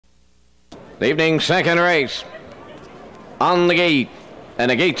The evening's second race. On the gate, and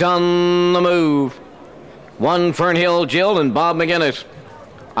the gate's on the move. 1, Fernhill Jill and Bob McGinnis.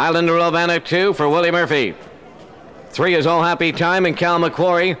 Island of Ravenna 2 for Willie Murphy. 3 is All Happy Time and Cal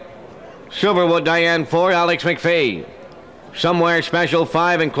McQuarrie. Silverwood Diane 4, Alex McPhee. Somewhere Special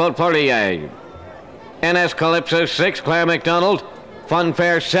 5 and Claude Portier. NS Calypso 6, Claire McDonald.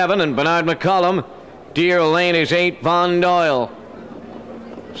 Funfair 7 and Bernard McCollum. Deer Lane is 8, Von Doyle.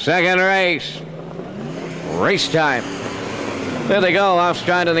 Second race. Race time. There they go, off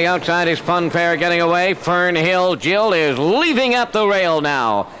stride on the outside is Funfair getting away. Fernhill Jill is leaving at the rail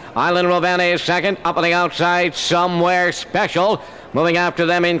now. Island Ravenna is second, up on the outside, Somewhere Special. Moving after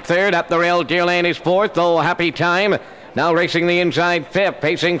them in third, up the rail, Deer Lane is fourth, though Happy Time. Now racing the inside fifth,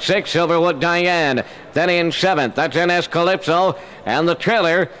 pacing sixth, Silverwood Diane. Then in seventh, that's NS Calypso. And the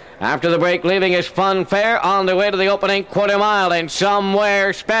trailer, after the break, leaving is Funfair on the way to the opening quarter mile. And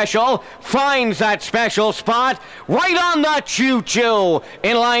Somewhere Special finds that special spot right on the choo-choo.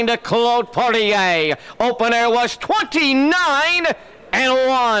 In line to Claude Portier. Opener was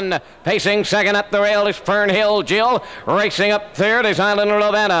 29-1. Pacing second up the rail is Fernhill Jill. Racing up third is Island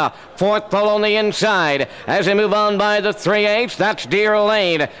Ravenna. Fourth pole on the inside. As they move on by the 3/8, that's Deer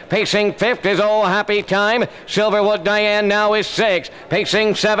Lane. Pacing fifth is All Happy Time. Silverwood Diane now is sixth.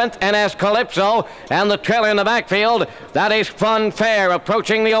 Pacing seventh, NS Calypso. And the trailer in the backfield, that is Funfair.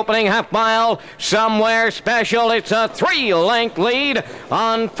 Approaching the opening half mile. Somewhere Special. It's a 3-length lead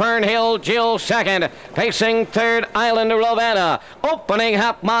on Fernhill Jill second. Pacing third, Island Ravenna. Opening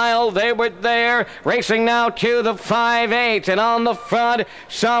half mile, they were there. Racing now to the 5/8. And on the front,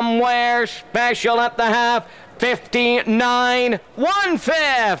 Somewhere Special at the half.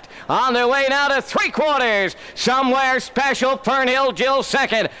 59-1/5. On their way now to 3/4. Somewhere Special, Fernhill Jill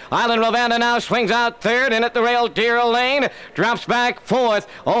second. Island Ravenna now swings out third, and at the rail, Deer Lane drops back fourth.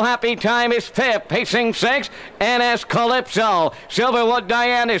 Oh Happy Time is fifth, pacing sixth. NS Calypso. Silverwood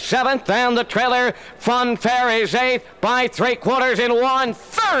Diane is seventh, and the trailer, Funfair, is eighth by 3/4 in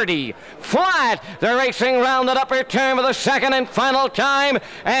 1:30 flat. They're racing round that upper turn for the second and final time,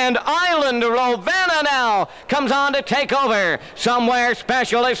 and Island Ravenna now comes on to take over. Somewhere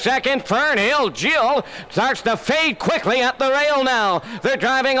Special is second. Fernhill Jill starts to fade quickly at the rail now. They're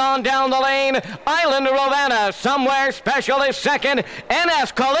driving on down the lane. Island Ravenna. Somewhere Special is second.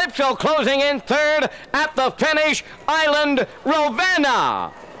 NS Calypso closing in third. At the finish, Island Ravenna.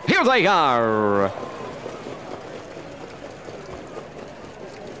 Here they are.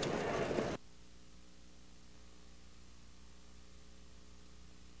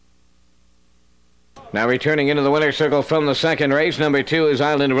 Now returning into the winner's circle from the second race, number 2 is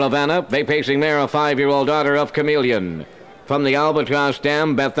Island Ravenna. They pacing there a 5-year-old daughter of Chameleon. From the Albatross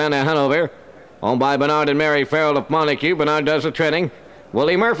Dam, Bethana Hanover. Owned by Bernard and Mary Farrell of Montague. Bernard does the training.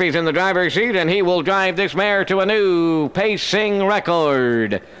 Willie Murphy's in the driver's seat, and he will drive this mare to a new pacing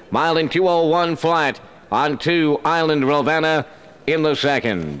record. Mile in 2:01 flat on 2 Island Ravenna in the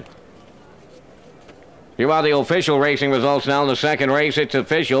second. Here are the official racing results now in the second race. It's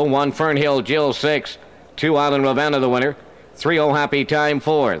official. 1 Fernhill Jill 6. 2 Island Ravenna the winner. 3 Oh Happy Time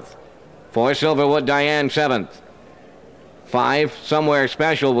 4th. 4 Silverwood Diane 7th. 5 Somewhere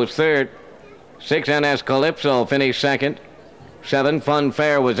Special was 3rd. 6 NS Calypso finished 2nd. 7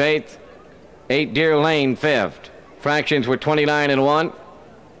 Funfair was 8th. 8 Deer Lane 5th. Fractions were 29-1.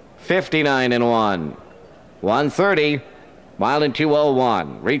 59-1. 130. Mile in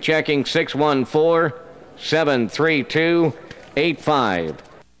 2:01. Rechecking 614. 73285.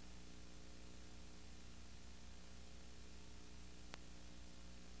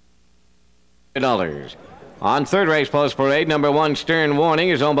 $. On third race post parade, number 1 Stern Warning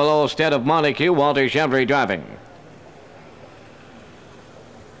is on below Stead of Montague, Walter Chevry driving.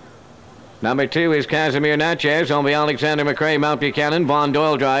 Number 2 is Casimir Natchez, on by Alexander McRae, Mount Buchanan, Von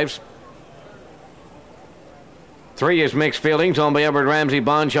Doyle drives. 3 is Mixed Feelings, on by Edward Ramsey,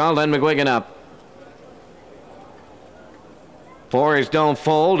 Bonshaw, Len McGuigan up. 4 is Don't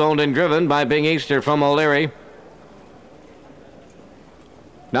Fold, owned and driven by Big Easter from O'Leary.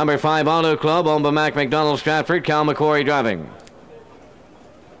 Number 5 Auto Club, owned by Mac McDonald Stratford, Cal McQuarrie driving.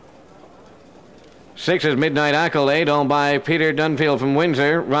 6 is Midnight Accolade, owned by Peter Dunfield from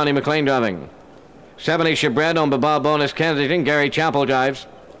Windsor, Ronnie McLean driving. 7 is Shebred, owned by Bob Bonus Kensington, Gary Chappell drives.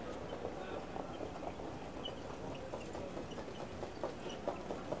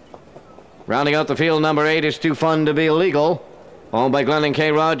 Rounding out the field, number 8 is Too Fun to Be Illegal, owned by Glennon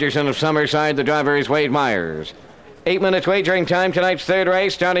K. Rogerson of Summerside. The driver is Wade Myers. 8 minutes wagering time, tonight's third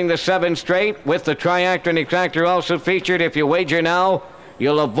race, starting the 7 straight, with the Triactor and Exactor also featured. If you wager now,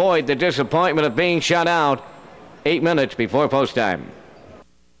 you'll avoid the disappointment of being shut out 8 minutes before post time.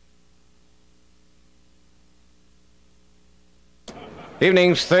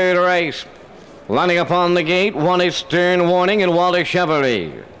 Evening's third race. Lining up on the gate, one is Stern Warning and Walter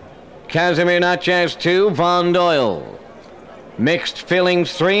Chevrolet. Casimir Natchez 2, Von Doyle. Mixed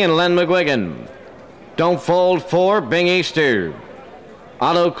Feelings 3 and Len McGuigan. Don't Fold 4, Bing Easter.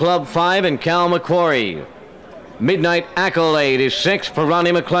 Auto Club 5 and Cal McQuarrie. Midnight Accolade is 6 for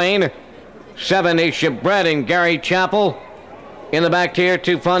Ronnie McLean. 7 is Shibred and Gary Chappell. In the back tier,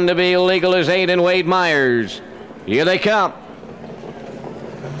 Too Fun to Be Illegal is 8 and Wade Myers. Here they come.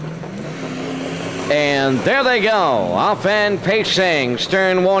 And there they go, off and pacing.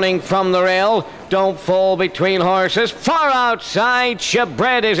 Stern Warning from the rail. Don't Fall between horses. Far outside,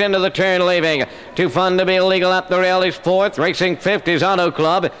 Shibred is into the turn leaving. Too Fun to Be Illegal up the rail is 4th. Racing 5th is Auto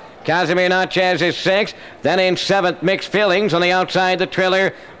Club. Casimir Natchez is 6th. Then in 7th, Mixed Feelings. On the outside, the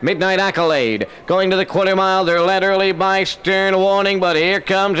trailer, Midnight Accolade. Going to the quarter mile, they're led early by Stern Warning, but here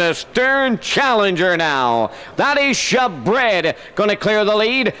comes a Stern Challenger now. That is Shibred going to clear the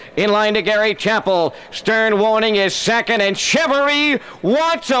lead. In line to Gary Chappell. Stern Warning is 2nd, and Chevrolet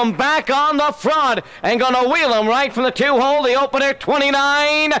wants him back on the front and going to wheel him right from the 2-hole. The opener,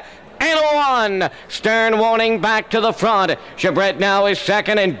 29. And 1. Stern Warning back to the front. Shibred now is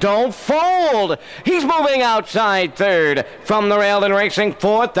 2nd, and Don't Fold. He's moving outside 3rd. From the rail and racing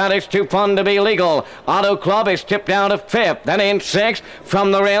 4th. That is Too Fun to Be Legal. Auto Club is tipped down to 5th. Then in 6th.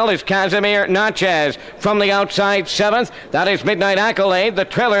 From the rail is Casimir Natchez. From the outside 7th. That is Midnight Accolade. The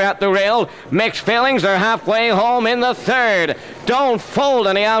trailer at the rail. Mixed Feelings are halfway home in the 3rd. Don't Fold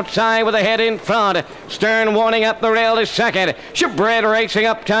on the outside with a head in front. Stern Warning up the rail is 2nd. Shibred racing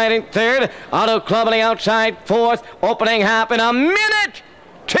up tight in 3rd. Auto Club on the outside 4th. Opening half in a minute.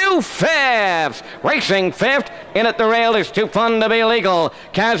 2/5. Racing 5th. In at the rail is Too Fun to Be Legal.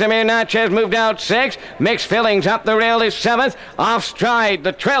 Casimir Natchez moved out 6th. Mixed Feelings up the rail is 7th. Off stride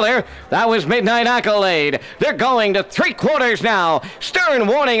the trailer. That was Midnight Accolade. They're going to 3/4 now. Stern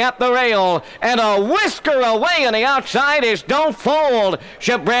Warning up the rail. And a whisker away on the outside is Don't Fold.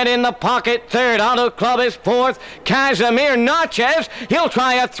 Shibred in the pocket 3rd. Auto Club is 4th. Casimir Natchez. He'll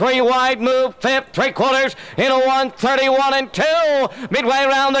try a 3-wide move. 5th. 3/4 in a 1:31 and 2. Midway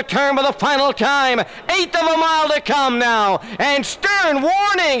around the turn for the final time. 1/8 of a mile to come now. And Stern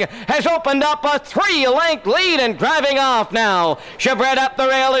Warning has opened up a 3-length lead and driving off now. Shibred up the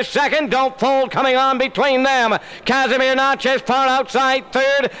rail is 2nd. Don't Fold coming on between them. Casimir Natchez far outside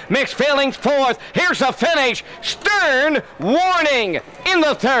 3rd. Mixed Feelings 4th. Here's the finish. Stern Warning in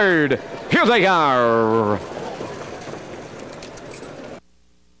the 3rd. Here they are.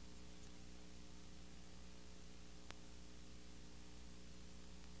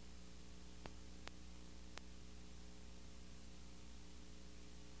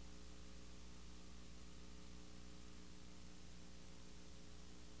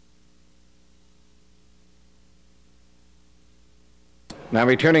 Now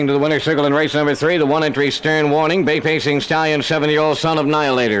returning to the winner's circle in race number 3, the 1-entry Stern Warning, bay-pacing stallion, 7-year-old son of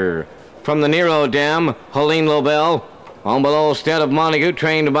Annihilator. From the Nero Dam, Helene Lobel. On below, Stead of Montague,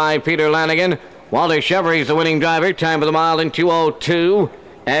 trained by Peter Lanigan. Walter Chevrolet is the winning driver, time for the mile in 2:02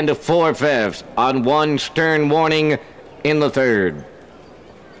 and 4/5 on 1 Stern Warning in the 3rd.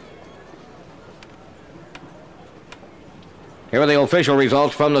 Here are the official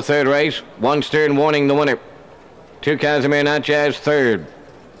results from the 3rd race. 1 Stern Warning, the winner. 2 Casimir Natchez, 3rd.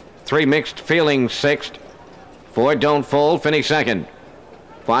 3 Mixed Feelings, 6th. 4 Don't Fold, finished 2nd.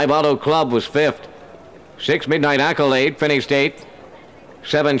 5 Auto Club was 5th. 6 Midnight Accolade, finished 8th.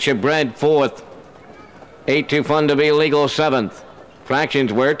 7 Shibred, 4th. 8 Too Fun to Be Legal, 7th.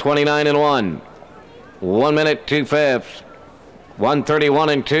 Fractions were 29 and 1. 1 minute, 2/5. 1:31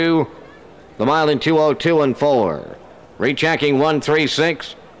 and 2. The mile in 2:02 and 4. Rechecking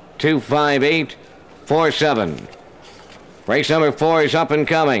 1:36, 2:58, 4:7. Race number 4 is up and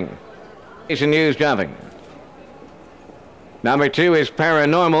coming. It's a news driving. Number 2 is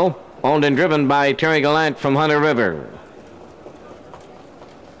Paranormal, owned and driven by Terry Gallant from Hunter River.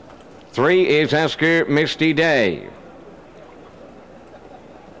 3 is Esker Misty Day.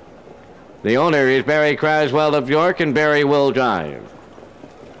 The owner is Barry Craswell of York and Barry Will Drive.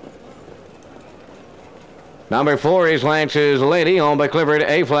 Number 4 is Lance's Lady, owned by Clifford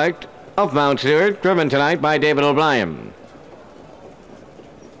Afleck of Mount Stewart, driven tonight by David O'Brien.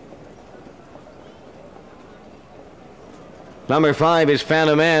 Number 5 is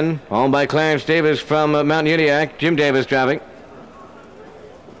Phantom Inn, owned by Clarence Davis from Mount Uniacke, Jim Davis driving.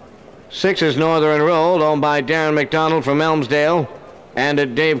 6 is Northern Road, owned by Darren McDonald from Elmsdale,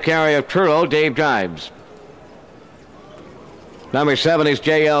 and Dave Carey of Truro, Dave drives. Number 7 is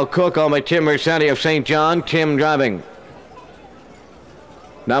J.L. Cook, owned by Tim Mercetti of St. John, Tim driving.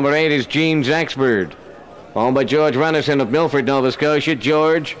 Number 8 is Gene Zaxford, Owned by George Renison of Milford, Nova Scotia.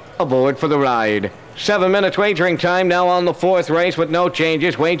 George, aboard for the ride. 7 minutes wagering time now on the fourth race with no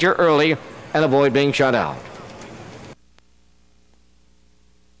changes. Wager early and avoid being shut out.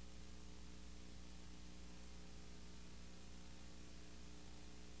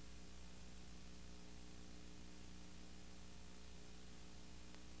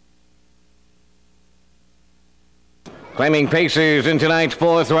 Claiming paces in tonight's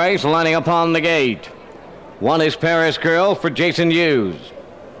fourth race, lining up on the gate. 1 is Paris Girl for Jason Hughes.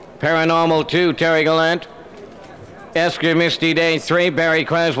 Paranormal 2, Terry Gallant. Esker Misty Day 3, Barry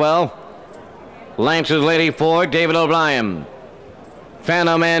Creswell. Lance's Lady 4, David O'Brien.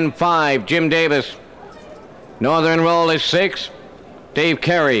 Phantom N 5, Jim Davis. Northern Roll is 6, Dave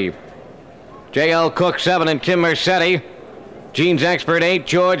Carey. J.L. Cook 7 and Tim Mercetti. Gene's Expert 8,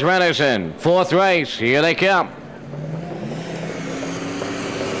 George Renison. Fourth race, here they come.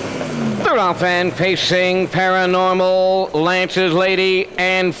 They're off and facing Paranormal, Lance's Lady,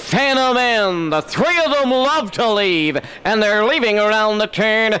 and Phantom N. The three of them love to leave, and they're leaving around the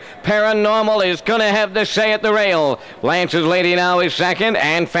turn. Paranormal is going to have the say at the rail. Lance's Lady now is second,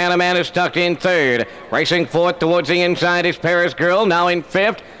 and Phantom N is tucked in third. Racing fourth towards the inside is Paris Girl, now in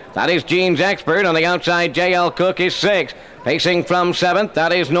fifth. That is Gene's Expert. On the outside, J.L. Cook is sixth. Pacing from seventh,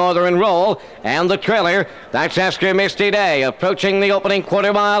 that is Northern Roll. And the trailer, that's Esker Misty Day. Approaching the opening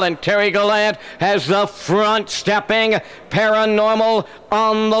quarter mile, and Terry Gallant has the front stepping. Paranormal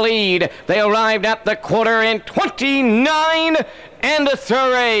on the lead. They arrived at the quarter in 29 and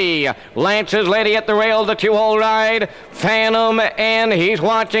 3. Lance's Lady at the rail, the 2-hole ride. Phantom N, he's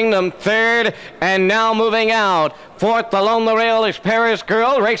watching them third, and now moving out. Fourth along the rail is Paris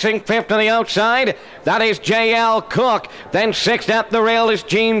Girl, racing fifth on the outside. That is J.L. Cook. Then sixth at the rail is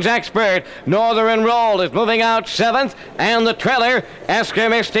Gene's Expert. Northern Roll is moving out seventh, and the trailer, Esker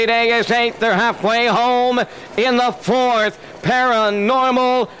Misty Day, is eighth. They're halfway home in the fourth.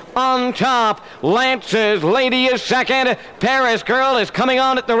 Paranormal on top. Lance's Lady is second. Paris Girl is coming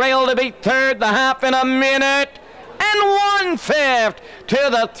on at the rail to be third. The half in a minute. And 1/5 to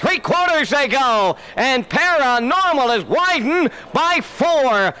the 3/4 they go. And Paranormal is widened by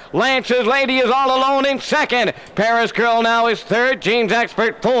 4. Lance's Lady is all alone in second. Paris Girl now is third. Gene's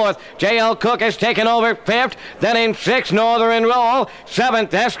Expert fourth. J.L. Cook has taken over fifth. Then in sixth, Northern Roll.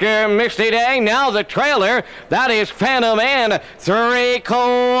 Seventh, Esker Misty Day. Now the trailer. That is Phantom N.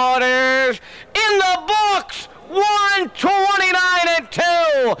 3/4 in the books. 1:29 and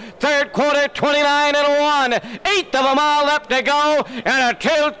 2. Third quarter, 29 and 1. Eighth of a mile left to go, and a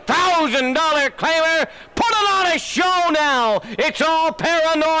 $2,000 claimer. Putting on a show now. It's all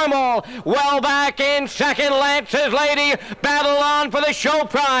Paranormal. Well back in second, Lance's Lady. Battle on for the show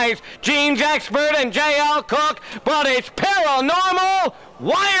prize. Gene's Expert and J.L. Cook, but it's Paranormal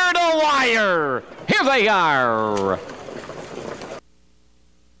wire to wire. Here they are.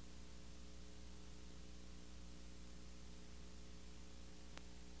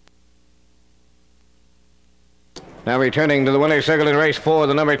 Now returning to the winner's circle in race 4,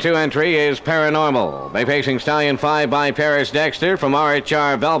 the number 2 entry is Paranormal. By pacing Stallion 5 by Paris Dexter, from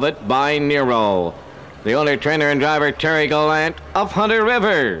RHR Velvet by Nero. The owner, trainer, and driver Terry Gallant of Hunter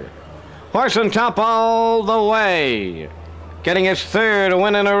River. Horse on top all the way. Getting his third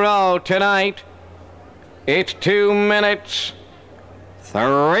win in a row tonight. It's 2 minutes,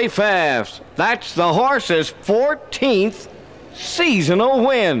 3/5. That's the horse's 14th seasonal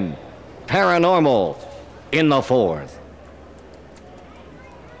win. Paranormal in the fourth.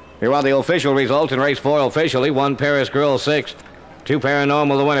 Here are the official results in race 4 officially. 1 Paris Girl 6th, 2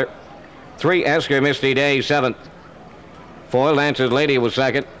 Paranormal the winner, 3 Esker Misty Day 7th, 4 Lance's Lady was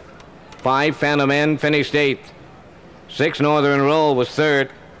 2nd, 5 Phantom N finished 8th, 6 Northern Roll was 3rd,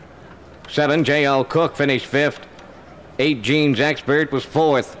 7 J.L. Cook finished 5th, 8 Gene's Expert was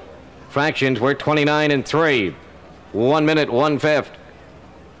 4th. Fractions were 29 and 3, 1 minute 1/5,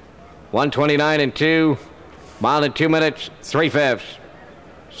 1:29 and 2. Mile in 2 minutes, 3/5.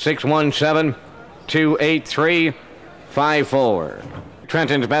 6:17, 2:83, 5:4.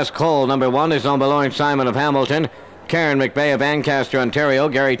 Trenton's Best Coal, number 1, is owned by Lawrence Simon of Hamilton, Karen McVeigh of Ancaster, Ontario,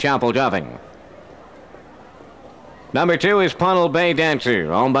 Gary Chappell driving. Number 2 is Pownell Bay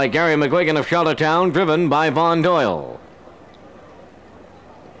Dancer, owned by Gary McGuigan of Charlottetown, driven by Vaughn Doyle.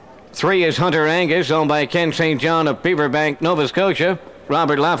 3 is Hunter Angus, owned by Ken St. John of Beaverbank, Nova Scotia,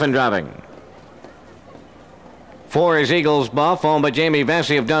 Robert Laffin driving. 4 is Eagles Buff, owned by Jamie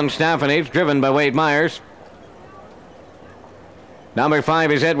Vesey of Dunstaffanage, driven by Wade Myers. Number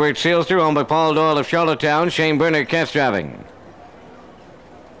 5 is Edward Sealster, owned by Paul Doyle of Charlottetown, Shane Bernard Ketz driving.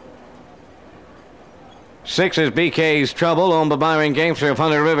 6 is BK's Trouble, owned by Byron Gamester of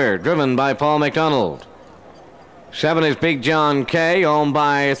Hunter River, driven by Paul McDonald. 7 is Big John K, owned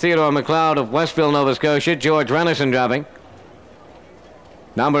by Theodore McLeod of Westville, Nova Scotia. George Renison driving.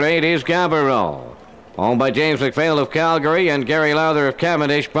 Number 8 is Gabbero, owned by James McPhail of Calgary and Gary Lowther of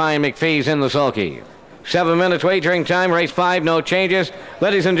Cavendish. Brian McPhee's in the sulky. 7 minutes wagering time. Race 5, no changes.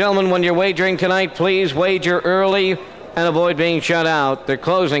 Ladies and gentlemen, when you're wagering tonight, please wager early and avoid being shut out. They're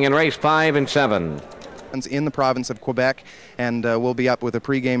closing in race 5 and 7. In the province of Quebec, and we'll be up with a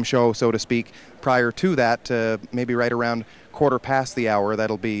pregame show, so to speak, prior to that, maybe right around quarter past the hour.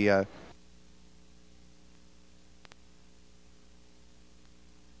 That'll be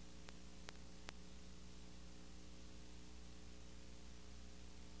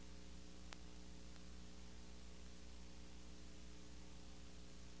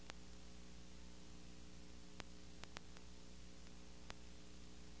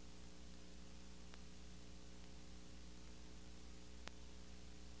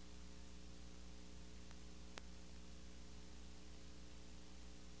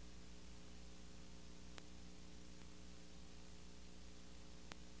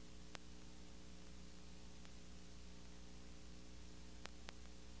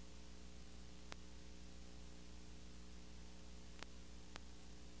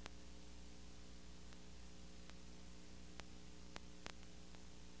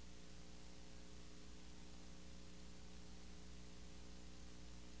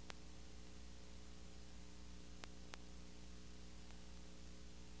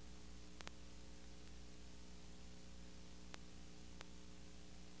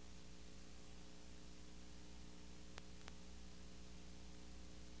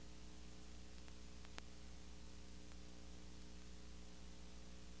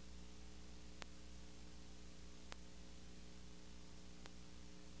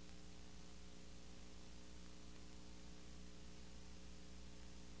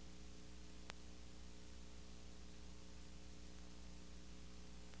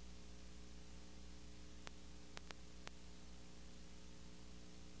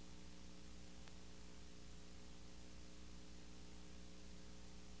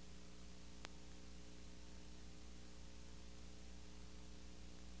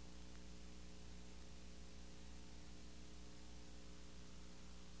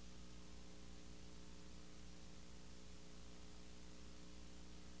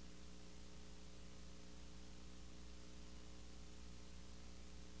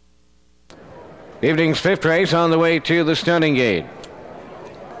evening's 5th race on the way to the starting gate.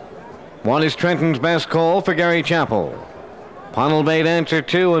 1 is Trenton's Best Call for Gary Chappell. Ponnell Bay Dancer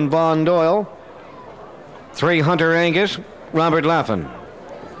 2 and Vaughn Doyle. 3 Hunter Angus, Robert Laffin.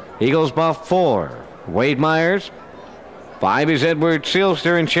 Eagles Buff 4, Wade Myers. 5 is Edward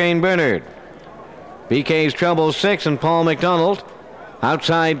Sealster and Shane Bernard. BK's Trouble 6 and Paul McDonald.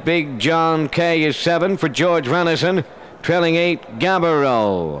 Outside Big John K is 7 for George Renison. Trailing 8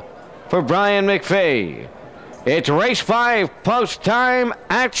 Gabbero for Brian McPhee. It's race 5 post time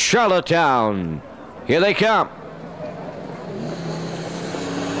at Charlottetown. Here they come.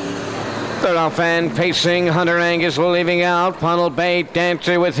 Third off and pacing, Hunter Angus leaving out. Ponnell Bay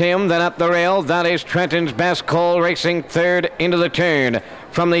Dancer with him, then up the rail. That is Trenton's Best Call racing 3rd into the turn.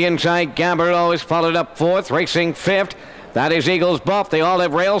 From the inside, Gabbero is followed up 4th, racing 5th. That is Eagles Buff. They all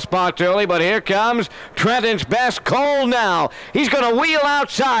have rail spots early, but here comes Trenton's Best Call now. He's going to wheel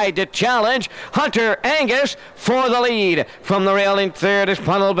outside to challenge Hunter Angus for the lead. From the rail in 3rd is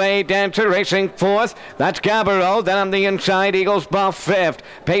Ponnell Bay Dancer racing 4th. That's Gabbero. Then on the inside, Eagles Buff 5th.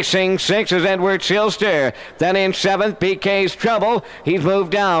 Pacing 6th is Edward Sealster. Then in 7th, BK's Trouble. He's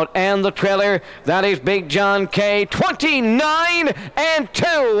moved out. And the trailer, that is Big John K. 29 and 2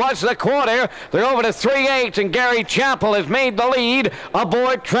 was the quarter. They're over to 3/8, and Gary Chappell has made the lead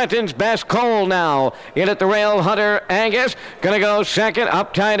aboard Trenton's Best Call now. In at the rail, Hunter Angus gonna go 2nd,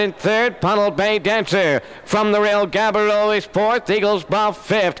 uptight in 3rd, Ponnell Bay Dancer. From the rail, Gabbero is 4th, Eagles Buff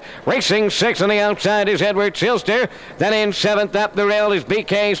 5th. Racing 6th on the outside is Edward Sealster. Then in 7th up the rail is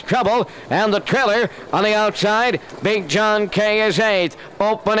BK's Trouble, and the trailer on the outside, Big John K is 8th.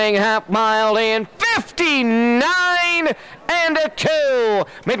 Opening half mile in 59 and a 2.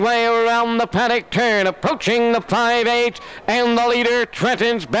 Midway around the paddock turn, approaching the 5/8, and the leader,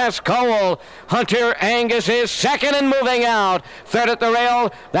 Trenton's Best Call. Hunter Angus is 2nd and moving out. 3rd at the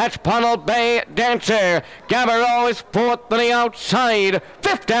rail, that's Ponnell Bay Dancer. Gabbero is 4th on the outside.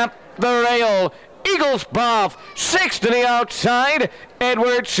 5th at the rail, Eagles Buff. 6th to the outside,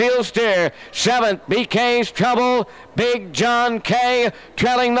 Edward Sealster. 7th, BK's Trouble. Big John K.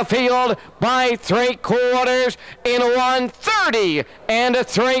 trailing the field by 3/4 in 1:30 and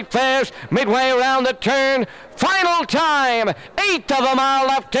 3/5 midway around the turn. Final time, 1/8 of a mile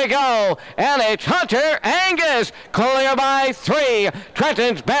left to go, and it's Hunter Angus clear by 3.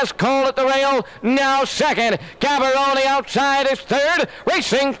 Trenton's Best Coal at the rail, now 2nd. Gabaroni outside is 3rd.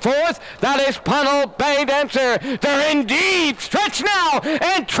 Racing 4th, that is Punnell Bay Dancer. They're in deep stretch now,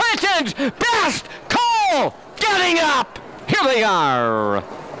 and Trenton's Best Coal getting up. Here they are.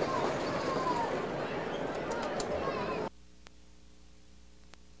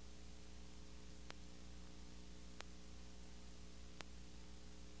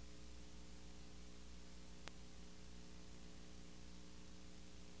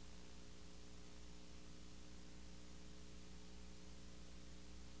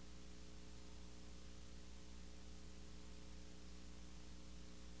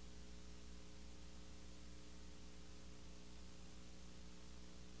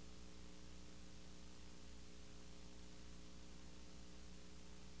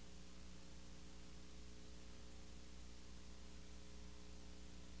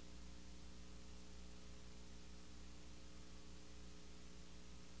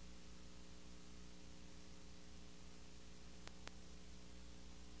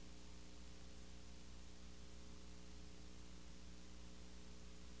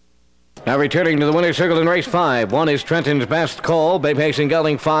 Now returning to the winner's circle in race 5. 1 is Trenton's Best Coal, bay pacing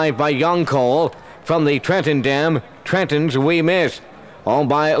gelding 5 by Young Coal. From the Trenton Dam, Trenton's We Miss. Owned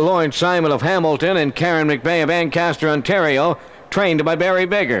by Lawrence Simon of Hamilton and Karen McVeigh of Ancaster, Ontario. Trained by Barry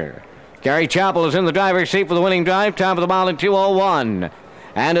Bigger. Gary Chappell is in the driver's seat for the winning drive. Top of the mile in 2:01.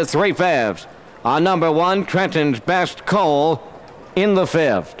 And at 3/5 on number 1, Trenton's Best Coal in the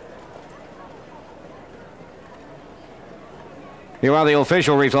 5th. Here are the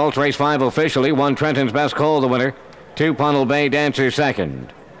official results. Race 5 officially. 1 Trenton's Best Coal the winner. 2 Punnell Bay Dancer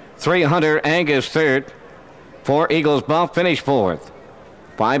 2nd. 3 Hunter Angus 3rd. 4 Eagles Buff finished 4th.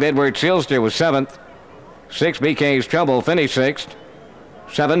 5 Edward Sealster was 7th. 6 BK's Trouble finished 6th.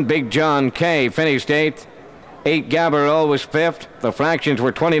 7 Big John K finished 8th. 8 Gabarot was 5th. The fractions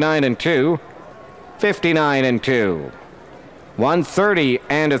were 29 and 2. 59 and 2. 130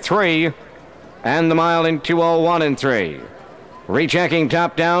 and a 3. And the mile in 2:01 and 3. Rechecking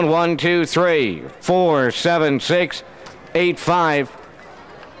top down, 1, 2, 3, 4, 7, 6, 8, 5.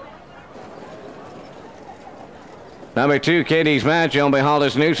 Number 2, Katie's Match, owned by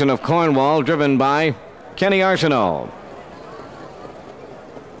Hollis Newson of Cornwall, driven by Kenny Arsenault.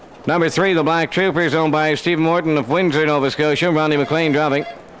 Number 3, the Black Troopers, owned by Stephen Morton of Windsor, Nova Scotia, Ronnie McLean driving.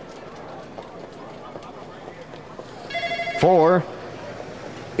 4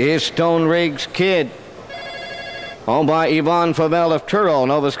 is Stone Riggs Kid, owned by Yvonne Favell of Truro,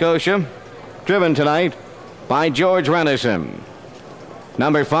 Nova Scotia, driven tonight by George Renison.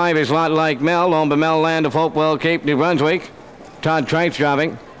 Number 5 is Lot Like Mel, owned by Mel Land of Hopewell, Cape, New Brunswick, Todd Trites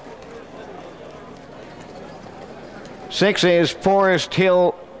driving. 6 is Forest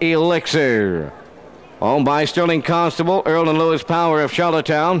Hill Elixir, owned by Sterling Constable, Earl and Lewis Power of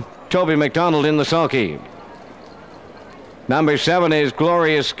Charlottetown, Toby McDonald in the sulky. Number 7 is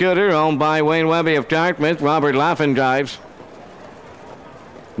Glorious Scooter, owned by Wayne Webby of Dartmouth, Robert Laffin drives.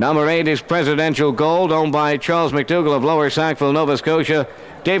 Number 8 is Presidential Gold, owned by Charles McDougall of Lower Sackville, Nova Scotia,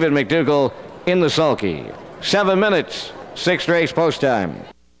 David McDougall in the sulky. 7 minutes, 6th race post time.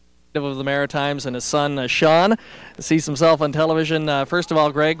 Of the Maritimes and his son Sean sees himself on television. First of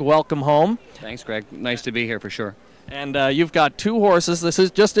all, Greg, welcome home. Thanks, Greg. Nice to be here for sure. And you've got 2 horses. This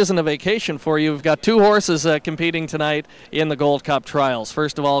just isn't a vacation for you. You've got 2 horses competing tonight in the Gold Cup trials.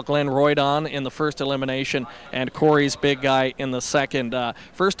 First of all, Glenn Roydon in the first elimination and Corey's Big Guy in the second.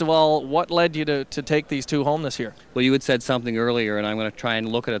 First of all, what led you to take these 2 home this year? Well, you had said something earlier, and I'm going to try and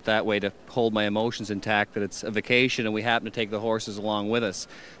look at it that way to hold my emotions intact, that it's a vacation and we happen to take the horses along with us.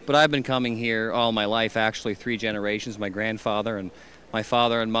 But I've been coming here all my life, actually 3 generations, my grandfather and my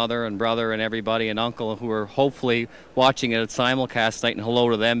father and mother and brother and everybody and uncle who are hopefully watching it at simulcast tonight, and hello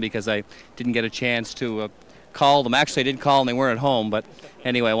to them because I didn't get a chance to call them. Actually, I did call and they weren't at home, but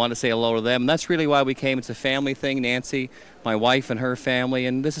anyway, I wanted to say hello to them. And that's really why we came. It's a family thing, Nancy, my wife and her family,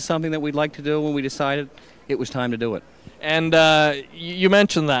 and this is something that we'd like to do when we decided it was time to do it. And you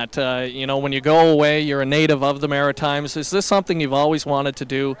mentioned that, you know, when you go away, you're a native of the Maritimes. Is this something you've always wanted to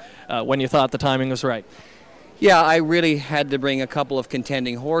do when you thought the timing was right? Yeah, I really had to bring a couple of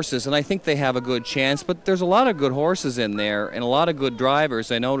contending horses, and I think they have a good chance, but there's a lot of good horses in there and a lot of good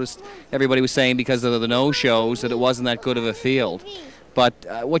drivers. I noticed everybody was saying because of the no-shows that it wasn't that good of a field. But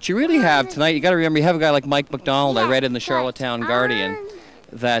what you really have tonight, you got to remember, you have a guy like Mike McDonald. I read in the Charlottetown Guardian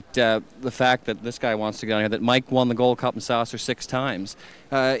that the fact that this guy wants to get on here, that Mike won the Gold Cup and Saucer 6 times.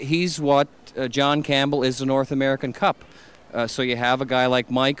 He's what John Campbell is the North American Cup. So you have a guy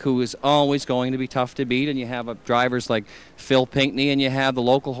like Mike who is always going to be tough to beat, and you have drivers like Phil Pinckney, and you have the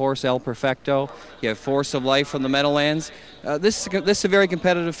local horse El Perfecto. You have Force of Life from the Meadowlands. This is a very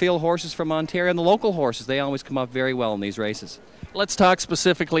competitive field. Horses from Ontario, and the local horses, they always come up very well in these races. Let's talk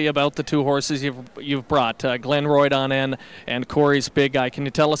specifically about the 2 horses you've brought, Glen Roydon and Corey's Big Guy. Can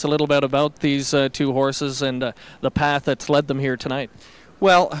you tell us a little bit about these 2 horses and the path that's led them here tonight?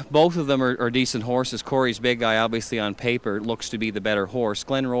 Well, both of them are decent horses. Corey's Big Guy, obviously on paper, looks to be the better horse.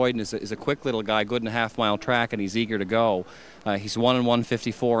 Glen Roydon is a quick little guy, good in a half-mile track, and he's eager to go. He's 1 in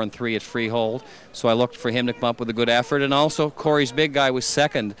 154 and 3 at Freehold, so I looked for him to come up with a good effort. And also, Corey's Big Guy was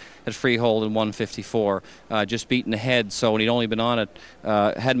 2nd at Freehold in 154, just beaten ahead. So, and he'd only been on it,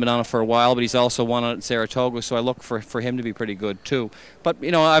 hadn't been on it for a while, but he's also won on it at Saratoga. So I look for him to be pretty good too. But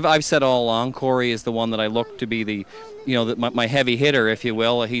you know, I've said all along, Corey is the one that I look to be the, you know, my heavy hitter, if you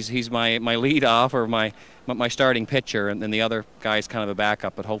will. He's my lead off or my starting pitcher, and then the other guy's kind of a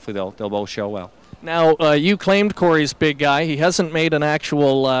backup. But hopefully they'll both show well. Now, you claimed Corey's Big Guy. He hasn't made an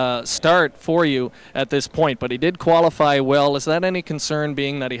actual start for you at this point, but he did qualify well. Is that any concern,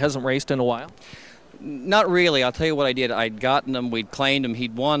 being that he hasn't raced in a while? Not really. I'll tell you what I did. I'd gotten him, we'd claimed him.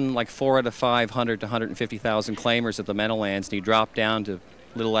 He'd won like 4 out of 500 to 150,000 claimers at the Meadowlands, and he dropped down to a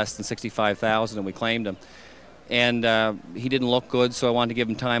little less than 65,000, and we claimed him. And he didn't look good, so I wanted to give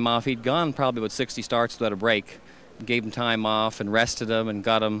him time off. He'd gone probably about 60 starts without a break. Gave him time off and rested him and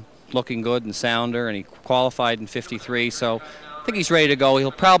got him looking good and sounder, and he qualified in 53, so I think he's ready to go.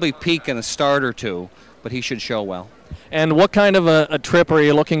 He'll probably peak in a start or 2, but he should show well. And what kind of a trip are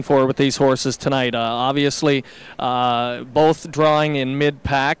you looking for with these horses tonight? Obviously, both drawing in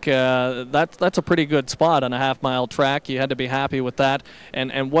mid-pack. That's a pretty good spot on a half-mile track. You had to be happy with that.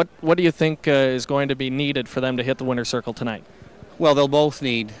 And what do you think is going to be needed for them to hit the winner's circle tonight? Well, they'll both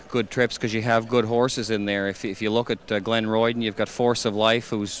need good trips because you have good horses in there. If you look at Glen Roydon, you've got Force of Life,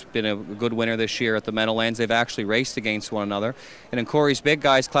 who's been a good winner this year at the Meadowlands. They've actually raced against one another. And in Corey's Big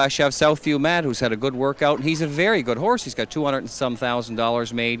Guys class, you have Southview Matt, who's had a good workout, and he's a very good horse. He's got $200 and some thousand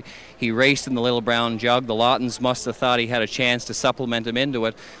made. He raced in the Little Brown Jug. The Lawtons must have thought he had a chance to supplement him into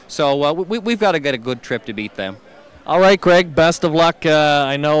it. So we've got to get a good trip to beat them. All right, Greg, best of luck.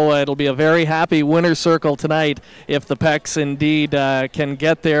 I know it'll be a very happy winner's circle tonight if the Pecks indeed can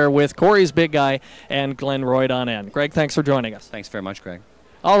get there with Corey's Big Guy and Glen Roydon in. Greg, thanks for joining us. Thanks very much, Greg.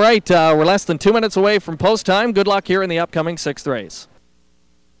 All right, we're less than 2 minutes away from post time. Good luck here in the upcoming 6th race.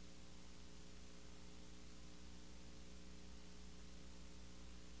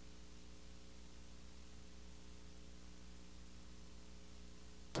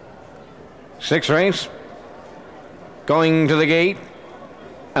 Sixth race. Going to the gate,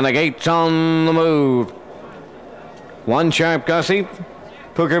 and the gate's on the move. 1 Sharp Gussie,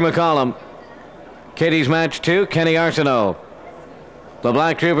 Pooker McCollum. Katie's Match 2, Kenny Arsenault. The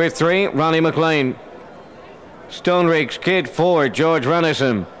Black Trooper 3, Ronnie McLean. Stone Rakes Kid 4, George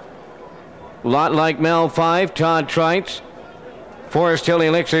Renison. Lot Like Mel 5, Todd Trites. Forest Hill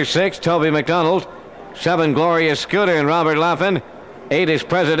Elixir 6, Toby McDonald. 7, Glorious Scooter and Robert Laffin. 8 is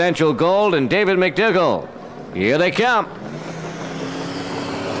Presidential Gold and David McDougall. Here they come.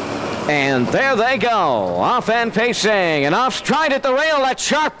 And there they go, off and pacing, and off stride at the rail. That's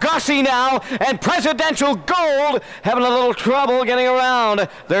Sharp Gussie now, and Presidential Gold having a little trouble getting around.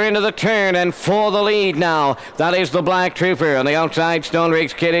 They're into the turn and for the lead now. That is the Black Trooper. On the outside, Stone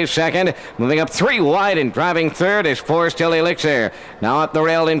Rakes Kid is 2nd. Moving up 3 wide and driving 3rd is Forest Hill Elixir. Now up the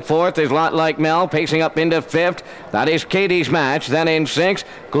rail in 4th is Lot Like Mel, pacing up into 5th. That is Katie's Match. Then in 6th,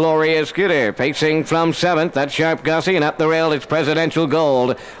 Glorious Scooter, pacing from 7th. That's Sharp Gussie, and up the rail it's Presidential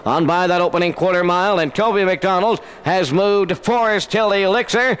Gold. On by that opening quarter mile, and Toby McDonald has moved Forest Hill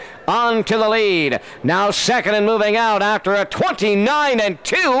Elixir onto the lead. Now 2nd and moving out after a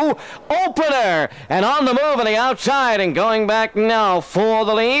 29-2 opener, and on the move on the outside and going back now for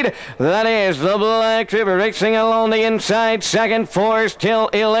the lead. That is the Black Trooper racing along the inside. 2nd, Forest Hill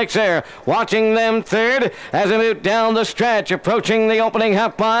Elixir. Watching them 3rd as they move down the stretch, approaching the opening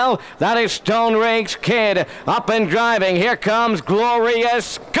half mile. That is Stone Rakes Kid up and driving. Here comes Glorious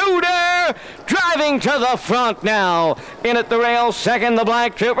Scooter, driving to the front now. In at the rail, 2nd, the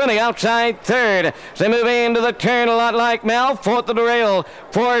Black Trooper, and the outside 3rd. As they move into the turn, a lot like Mel. 4th at the rail,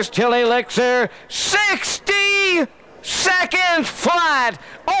 Forest Hill Elixir, 60 seconds flat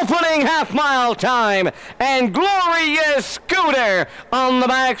opening half-mile time, and Glorious Scooter on the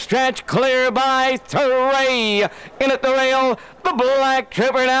backstretch, clear by 3. In at the rail, the Black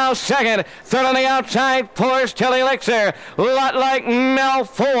Trooper now second. Third on the outside, Force Till Elixir. Lot Like Mel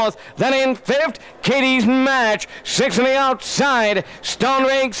fourth. Then in fifth, Katie's Match. Sixth on the outside, Stone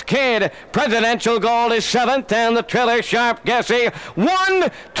Riggs Kid. Presidential Gold is seventh, and the Triller Sharp Gessie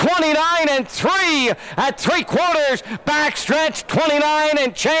 1:29 and 3 at 3/4. Backstretch 29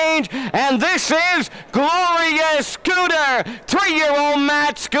 and change, and this is Glorious Scooter. 3-year-old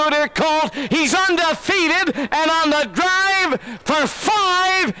Matt Scooter colt. He's undefeated and on the drive for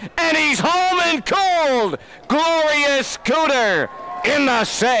 5, and he's home and cold. Glorious Scooter in the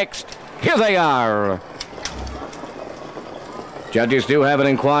 6th. Here they are. Judges do have an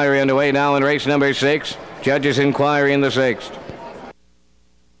inquiry underway now in race number 6. Judges' inquiry in the 6th.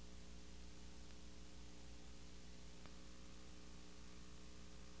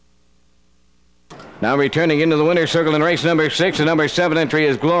 Now returning into the winner's circle in race number 6, the number 7 entry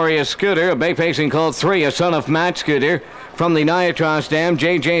is Glorious Scooter, a bay pacing colt 3, a son of Matt Scooter, from the Niatros Dam,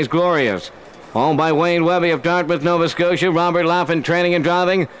 JJ's Glorious. Owned by Wayne Webby of Dartmouth, Nova Scotia, Robert Laffin training and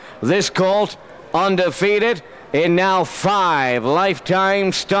driving. This colt, undefeated in now 5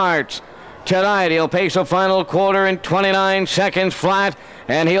 lifetime starts. Tonight he'll pace a final quarter in 29 seconds flat,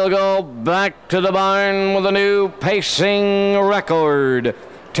 and he'll go back to the barn with a new pacing record.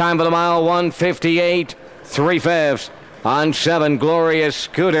 Time for the mile, 1:58 3/5 on 7, Glorious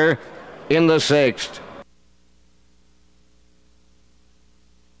Scooter in the 6th.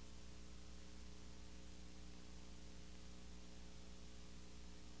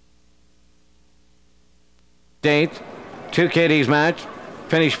 Eighth, 2 Katie's Match,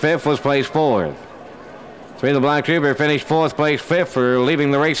 finished 5th, was placed 4th. 3 the Black Trooper finished 4th, placed 5th for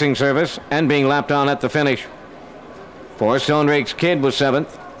leaving the racing service and being lapped on at the finish. 4 Stone Riggs Kid was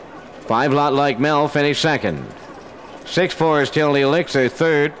 7th. 5 Lot Like Mel finished 2nd. 6 Forest Till Elixir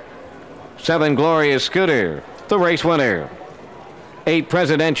 3rd. 7 Glorious Scooter, the race winner. 8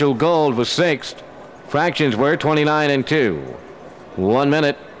 Presidential Gold was 6th. Fractions were 29 and 2. 1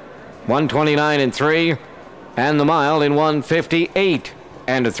 minute, 1:29 and 3, and the mile in 1:58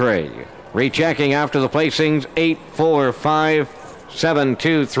 and 3. Rechecking after the placings, 8, 4, 5, 7,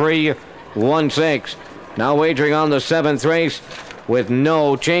 2, 3, 1, 6. Now wagering on the 7th race with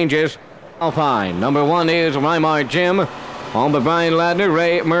no changes. Alpine. Number 1 is Weimar Jim, owned by Brian Ladner,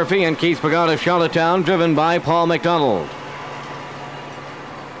 Ray Murphy, and Keith Pagott of Charlottetown, driven by Paul McDonald.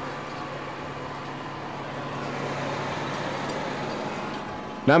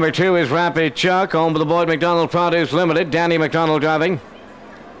 Number 2 is Rapid Chuck, owned by the Boyd McDonald Produce Limited, Danny McDonald driving.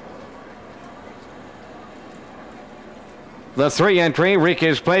 The 3 entry,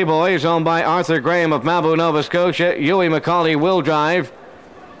 Rika's Playboy, is owned by Arthur Graham of Mabou, Nova Scotia. Huey McCauley will drive.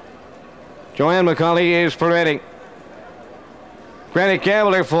 Joanne McCauley is parading. Granite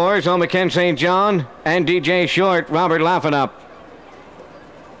Cavalier 4 is owned by Ken St. John and DJ Short, Robert Laffinup.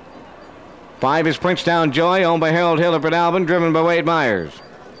 5 is Princetown Joy, owned by Harold Hill of Port Alban, driven by Wade Myers.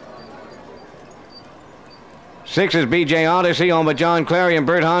 6 is BJ Odyssey, owned by John Clary and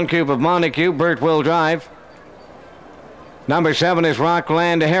Bert Honcoop of Montague. Bert will drive. Number 7 is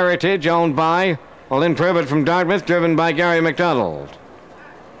Rockland Heritage, owned by Lynn Privet from Dartmouth, driven by Gary McDonald.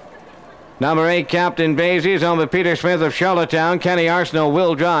 Number 8, Captain Basie, is owned by Peter Smith of Charlottetown. Kenny Arsenault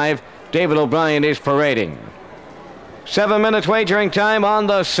will drive. David O'Brien is parading. 7 minutes wagering time on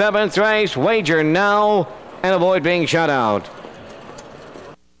the 7th race. Wager now and avoid being shut out.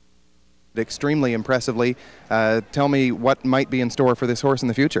 Extremely impressively. Tell me what might be in store for this horse in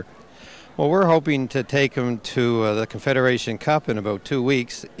the future. Well, we're hoping to take him to the Confederation Cup in about 2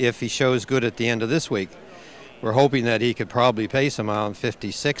 weeks if he shows good at the end of this week. We're hoping that he could probably pace a mile in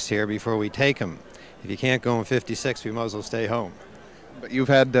 56 here before we take him. If he can't go in 56, we might as well stay home. But you've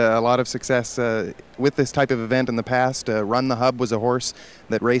had a lot of success with this type of event in the past. Run the Hub was a horse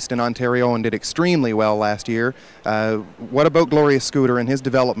that raced in Ontario and did extremely well last year. What about Glorious Scooter and his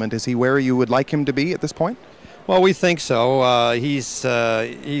development? Is he where you would like him to be at this point? Well, we think so. He's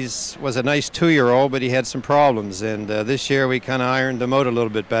was a nice 2-year-old, but he had some problems, and this year we kind of ironed him out a little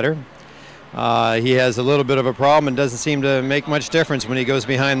bit better. He has a little bit of a problem and doesn't seem to make much difference when he goes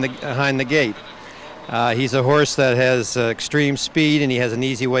behind the gate. He's a horse that has extreme speed, and he has an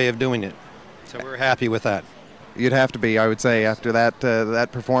easy way of doing it. So we're happy with that. You'd have to be, I would say, after that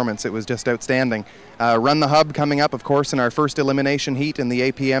performance. It was just outstanding. Run the Hub coming up, of course, in our first elimination heat in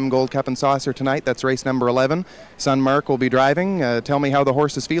the APM Gold Cup and Saucer tonight. That's race number 11. Son Mark will be driving. Tell me how the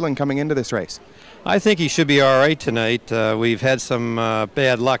horse is feeling coming into this race. I think he should be all right tonight. We've had some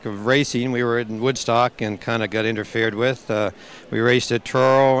bad luck of racing. We were in Woodstock and kind of got interfered with. We raced at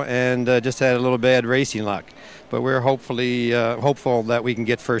Truro and just had a little bad racing luck. But we're hopeful that we can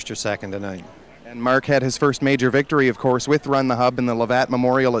get first or second tonight. And Mark had his first major victory, of course, with Run the Hub in the Lovat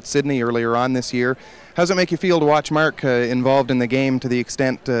Memorial at Sydney earlier on this year. How does it make you feel to watch Mark involved in the game to the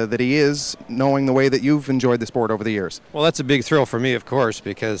extent that he is, knowing the way that you've enjoyed the sport over the years? Well, that's a big thrill for me, of course,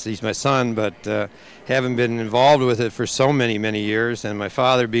 because he's my son, but having been involved with it for so many, many years, and my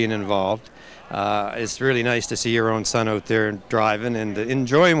father being involved, it's really nice to see your own son out there driving and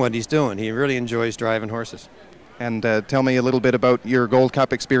enjoying what he's doing. He really enjoys driving horses. And tell me a little bit about your Gold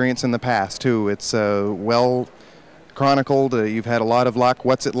Cup experience in the past, too. It's well chronicled. You've had a lot of luck.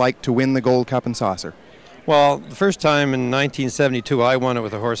 What's it like to win the Gold Cup and Saucer? Well, the first time in 1972, I won it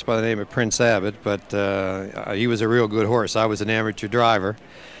with a horse by the name of Prince Abbott, but he was a real good horse. I was an amateur driver.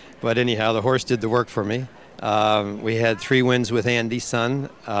 But anyhow, the horse did the work for me. We had 3 wins with Andy's son,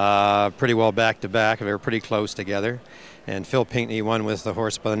 pretty well back-to-back. They were pretty close together. And Phil Pinckney won with the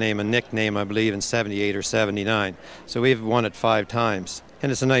horse by the name of Nickname, I believe, in 78 or 79. So we've won it 5 times.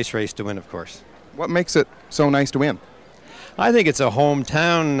 And it's a nice race to win, of course. What makes it so nice to win? I think it's a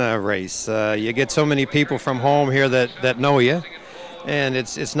hometown race. You get so many people from home here that know you. And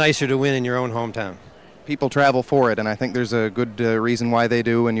it's nicer to win in your own hometown. People travel for it, and I think there's a good reason why they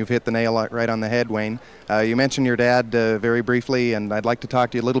do, and you've hit the nail right on the head, Wayne. You mentioned your dad very briefly, and I'd like to talk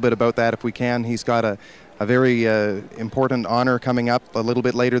to you a little bit about that if we can. He's got a very important honor coming up a little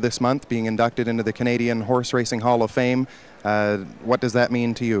bit later this month, being inducted into the Canadian Horse Racing Hall of Fame. What does that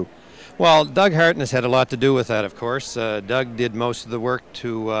mean to you? Well, Doug Hartness had a lot to do with that, of course. Doug did most of the work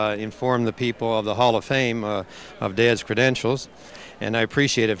to inform the people of the Hall of Fame of Dad's credentials, and I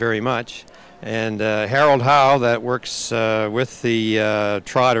appreciate it very much. And Harold Howe, that works with the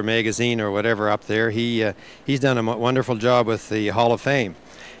Trotter magazine or whatever up there, he's done a wonderful job with the Hall of Fame.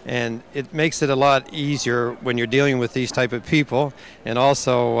 And it makes it a lot easier when you're dealing with these type of people. And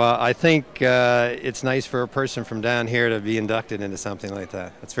also, I think it's nice for a person from down here to be inducted into something like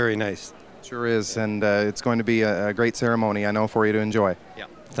that. It's very nice. Sure is, and it's going to be a great ceremony, I know, for you to enjoy. Yeah,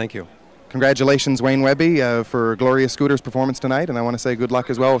 thank you. Congratulations, Wayne Webby, for Gloria Scooter's performance tonight, and I want to say good luck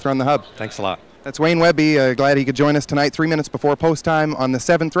as well with Run the Hub. Thanks a lot. That's Wayne Webby. Glad he could join us tonight 3 minutes before post time on the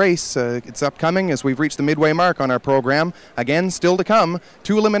 7th race. It's upcoming as we've reached the midway mark on our program. Again, still to come,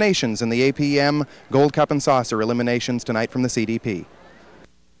 2 eliminations in the APM Gold Cup and Saucer eliminations tonight from the CDP.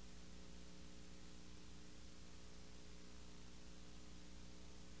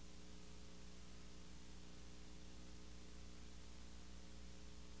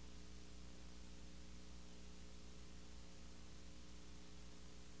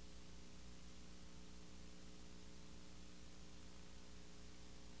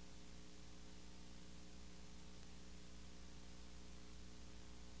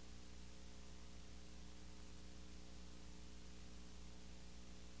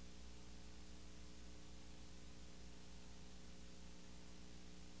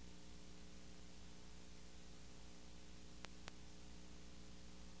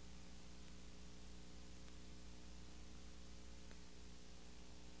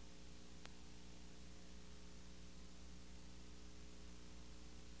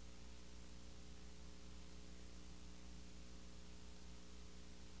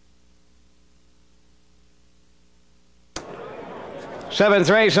 Seventh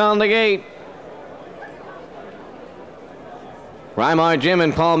race on the gate. Rymar Jim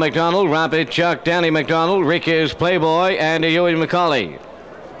and Paul McDonald, Rapid Chuck, Danny McDonald, Rick's Playboy, and Ewan McCauley.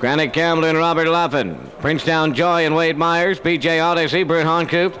 Granite Campbell and Robert Lappin. Princetown Joy and Wade Myers, BJ Odyssey, Brent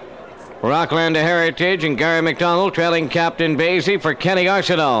Honcoop. Rockland Heritage and Gary McDonald trailing Captain Basie for Kenny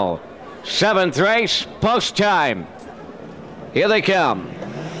Arsenault. 7th race, post time. Here they come.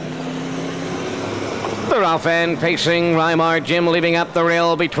 The rough end pacing Rymar Jim leaving up the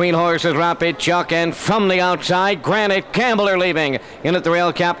rail between horses Rapid Chuck, and from the outside Granite Campbell are leaving. In at the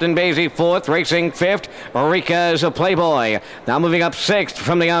rail Captain Basie 4th, racing 5th. Rika's a Playboy. Now moving up 6th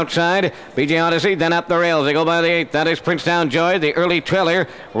from the outside. BJ Odyssey, then up the rails. They go by the 8th. That is Princetown Joy, the early trailer.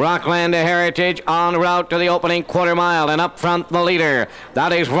 Rockland Heritage en route to the opening quarter mile, and up front the leader.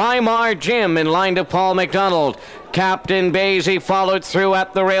 That is Rymar Jim in line to Paul McDonald. Captain Basie followed through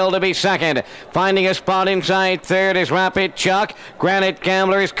at the rail to be second. Finding a spot inside third is Rapid Chuck. Granite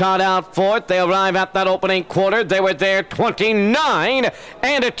Gambler is caught out fourth. They arrive at that opening quarter. They were there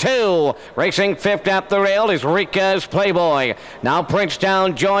 29-2. Racing fifth at the rail is Rika's Playboy. Now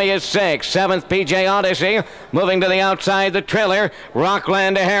Princetown Joy is sixth. Seventh PJ Odyssey. Moving to the outside, the trailer.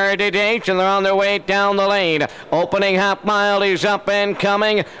 Rockland to Heritage H, and they're on their way down the lane. Opening half mile is up and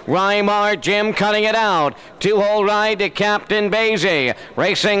coming. Rymar Jim cutting it out. Two-hole ride to Captain Basie.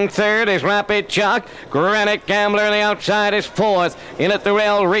 Racing third is Rapid Chuck. Granite Gambler on the outside is fourth. In at the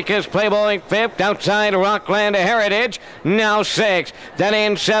rail, Rika's Playboy fifth. Outside, Rockland to Heritage. Now sixth. Then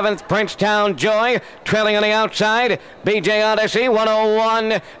in seventh, Princetown Joy. Trailing on the outside, BJ Odyssey,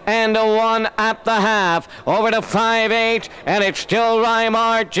 101 and a 1 at the half. Over to 5-8, and it's still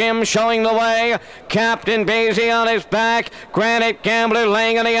Rymar Jim showing the way. Captain Basie on his back. Granite Gambler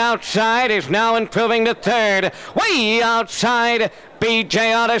laying on the outside is now improving to third. Way outside,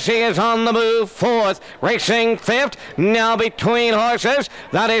 BJ Odyssey is on the move, fourth. Racing fifth, now between horses.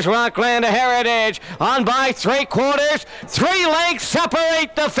 That is Rockland Heritage. On by 3/4. 3 lengths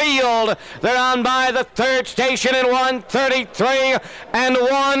separate the field. They're on by the third station in 1:33 and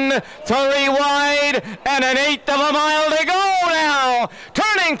 1:3 wide, and an eighth of a mile to go now.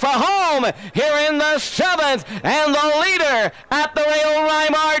 Turning for home here in the seventh, and the leader at the rail,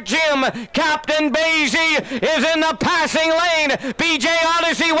 Rymar Jim. Captain Basie is in the passing lane. BJ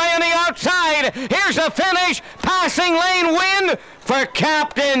Odyssey way on the outside. Here's the finish. Passing lane win for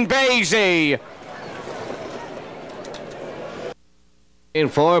Captain Basie. In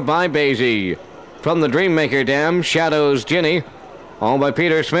 4 by Basie. From the Dreammaker Dam, Shadows Ginny. Owned by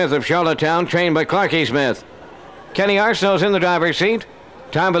Peter Smith of Charlottetown, trained by Clarkie Smith. Kenny Arsenault's in the driver's seat.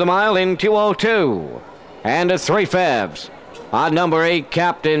 Time of the mile in 2:02. And a 3 febs. On number 8,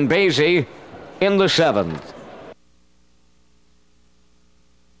 Captain Basie in the 7th.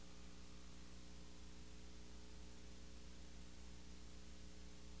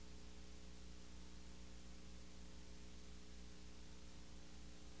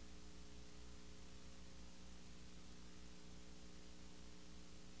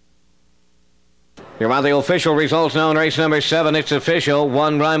 Here are the official results now in race number 7. It's official.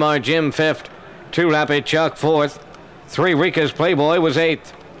 1 Rymar Jim 5th. 2 Rapid Chuck 4th. 3 Rika's Playboy was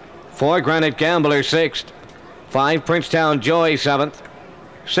 8th. 4 Granite Gambler 6th. 5 Princetown Joy 7th.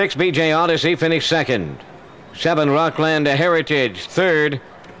 6 BJ Odyssey finished 2nd. 7 Rockland Heritage 3rd.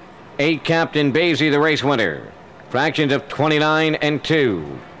 8 Captain Basie the race winner. Fractions of 29 and 2.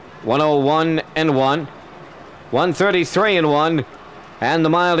 101 and 1. 133 and 1. And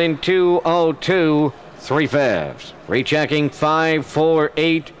the mile in 2:02, 3 febs. Rechecking 5, 4,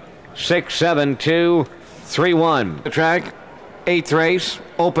 8, 6, 7, 2, 3, 1. The track, 8th race,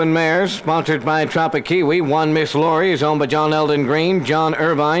 Open Mares, sponsored by Tropic Kiwi. 1 Miss Laurie is owned by John Eldon Green, John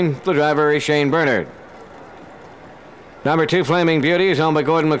Irvine. The driver is Shane Bernard. Number 2 Flaming Beauty is owned by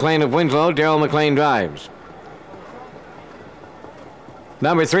Gordon McLean of Winslow. Daryl McLean drives.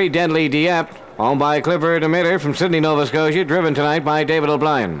 Number 3 Deadly Dieppe, owned by Clifford Emitter from Sydney, Nova Scotia, driven tonight by David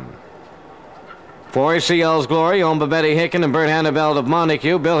O'Brien. 4 CL's Glory, owned by Betty Hicken and Bert Hannibal of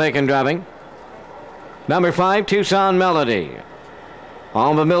Montague, Bill Hicken driving. Number 5, Tucson Melody,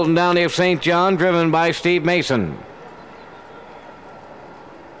 owned by Milton Downey of St. John, driven by Steve Mason.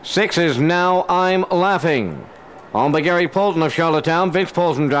 6 is Now I'm Laughing, owned by Gary Polton of Charlottetown, Vince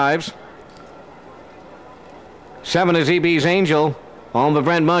Polton drives. 7 is EB's Angel, owned by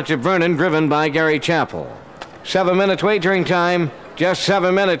Brent Munch of Vernon, driven by Gary Chappell. 7 minutes wagering time, just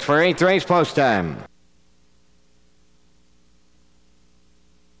 7 minutes for 8th race post time.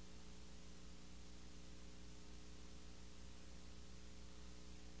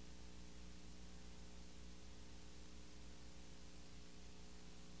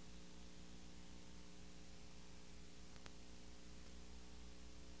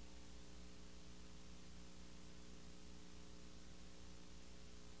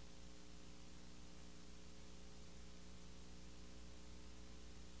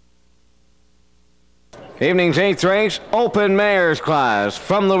 Evening's 8th race, Open Mares class.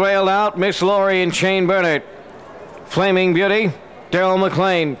 From the rail out, Miss Laurie and Shane Bernard. Flaming Beauty, Daryl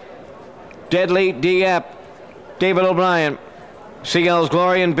McLean. Deadly Dieppe, David O'Brien. CL's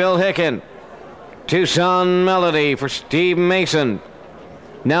Glory and Bill Hicken. Tucson Melody for Steve Mason.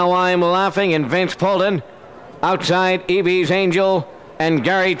 Now I'm Laughing and Vince Polden. Outside, EB's Angel and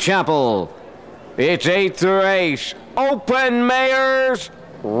Gary Chappell. It's 8th race, Open Mares,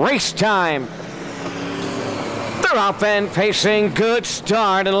 race time. They're off and facing good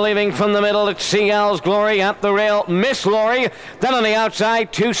start and leaving from the middle. It's CL's Glory at the rail. Miss Laurie. Then on the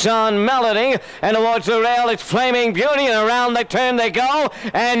outside, Tucson Melody. And towards the rail, it's Flaming Beauty. And around the turn they go.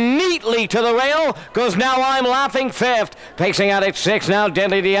 And neatly to the rail goes Now I'm Laughing fifth. Pacing out at 6 now.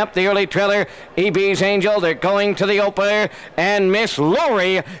 Deadly Dieppe, the early trailer. EB's Angel. They're going to the opener. And Miss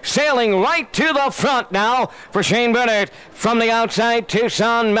Laurie sailing right to the front now for Shane Bernard. From the outside,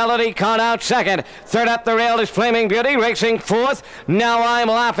 Tucson Melody caught out second. Third up the rail is Flaming Beauty, racing fourth. Now I'm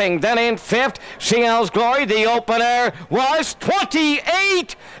Laughing. Then in fifth, CL's Glory. The opener was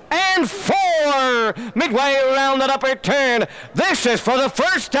 28 and 4. Midway around that upper turn. This is for the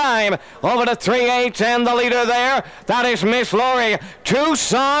first time over to 3/8 and the leader there. That is Miss Laurie.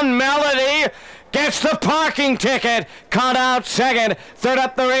 Tucson Melody gets the parking ticket. Caught out second. Third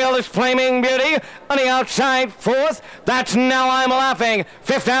up the rail is Flaming Beauty. On the outside, fourth. That's Now I'm Laughing.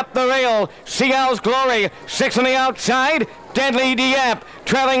 Fifth up the rail, CL's Glory. Sixth on the outside, Deadly Dieppe.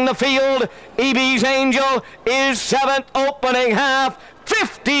 Trailing the field, EB's Angel is seventh. Opening half,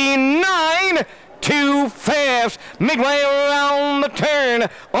 59 2 fifths. Midway around the turn,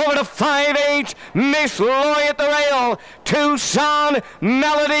 over to 5/8, Miss Laurie at the rail. Tucson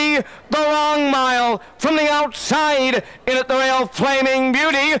Melody, the long mile. From the outside, in at the rail, Flaming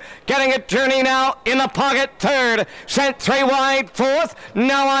Beauty. Getting a journey now in the pocket, third. Sent 3 wide, fourth.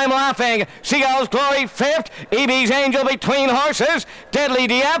 Now I'm Laughing. CL's Glory, fifth. EB's Angel between horses. Deadly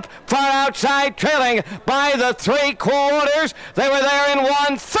Dieppe, far outside, trailing by the 3/4. They were there in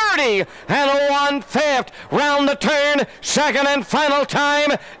 1:30 and 1/5. Round the turn, second and final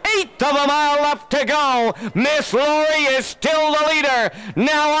time. 1/8 of a mile left to go. Miss Laurie is still the leader.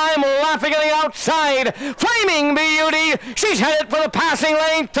 Now I'm Laughing on the outside. Flaming Beauty, she's headed for the passing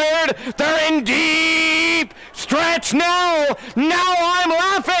lane, third. They're in deep stretch now. Now I'm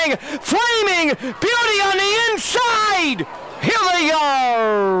Laughing. Flaming Beauty on the inside. Here they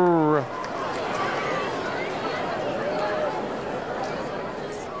are.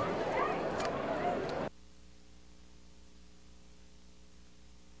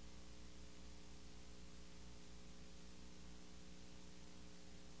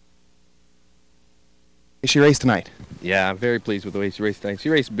 She raced tonight. Yeah, I'm very pleased with the way she raced tonight. She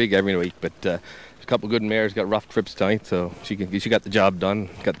raced big every week, but a couple good mares got rough trips tonight, so she got the job done,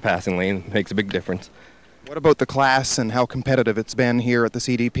 got the passing lane, makes a big difference. What about the class and how competitive it's been here at the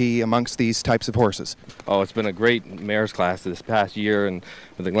CDP amongst these types of horses? Oh, it's been a great mares class this past year, and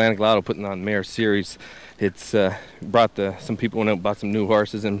with Atlantic Lotto putting on Mares Series, it's brought some people went out and bought some new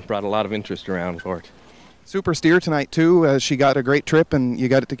horses and brought a lot of interest around for it. Super steer tonight too. She got a great trip and you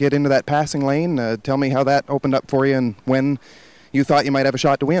got to get into that passing lane. Tell me how that opened up for you and when you thought you might have a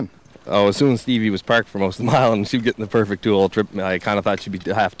shot to win. Oh, as soon as Stevie was parked for most of the mile and she was getting the perfect 2-hole trip, I kind of thought she'd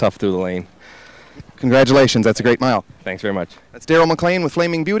be half tough through the lane. Congratulations, that's a great mile. Thanks very much. That's Daryl McLean with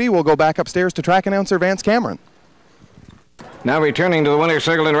Flaming Beauty. We'll go back upstairs to track announcer Vance Cameron. Now returning to the winner's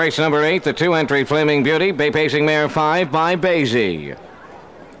circle in race number 8, the 2-entry Flaming Beauty, bay pacing mare 5 by Basie.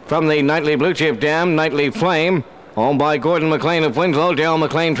 From the Nightly Blue Chip Dam, Nightly Flame, owned by Gordon McLean of Winslow. Daryl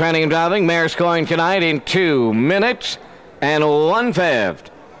McLean training and driving. Mare scoring tonight in 2 minutes and 1/5.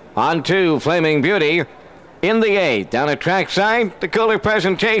 On 2, Flaming Beauty in the 8th. Down at trackside, the cooler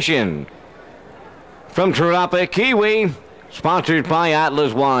presentation from Tarapa Kiwi, sponsored by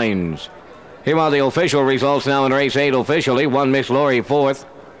Atlas Wines. Here are the official results now in race 8 officially. 1 Miss Laurie 4th.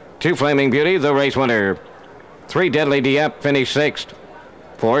 2 Flaming Beauty, the race winner. 3 Deadly Dieppe finished 6th.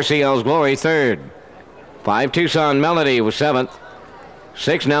 4 CL's Glory 3rd. 5 Tucson Melody was 7th.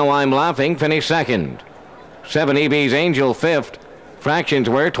 6 Now I'm Laughing finished 2nd. 7 EB's Angel 5th. Fractions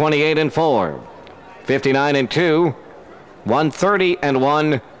were 28 and 4. 59 and 2. 1:30 and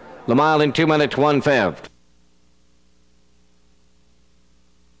 1. The mile in 2 minutes 1/5.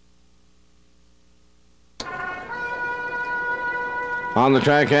 On the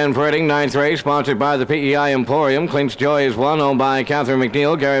track and parading, 9th race, sponsored by the PEI Emporium. Clint's Joy is 1, owned by Catherine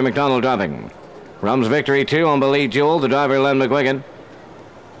McNeil, Gary McDonald driving. Rum's Victory 2, owned by Lee Jewell, the driver Len McGuigan.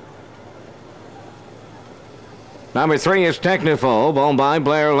 Number 3 is Technophobe, owned by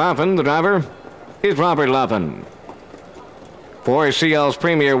Blair Laffin, the driver is Robert Laffin. 4 is CL's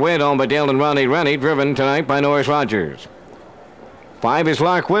Premier Win, owned by Dale and Ronnie Rennie, driven tonight by Norris Rogers. 5 is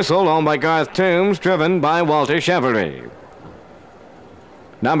Lark Whistle, owned by Garth Toombs, driven by Walter Chevrolet.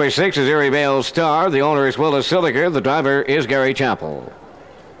 Number 6 is Erie Vale Star. The owner is Willis Silliker. The driver is Gary Chappell.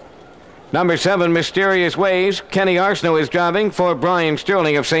 Number 7, Mysterious Ways. Kenny Arsenault is driving for Brian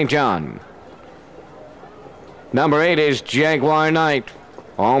Sterling of St. John. Number 8 is Jaguar Knight,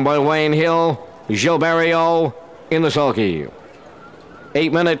 owned by Wayne Hill, Joe Barrio in the sulky.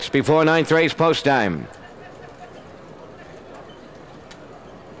 8 minutes before 9th race post time.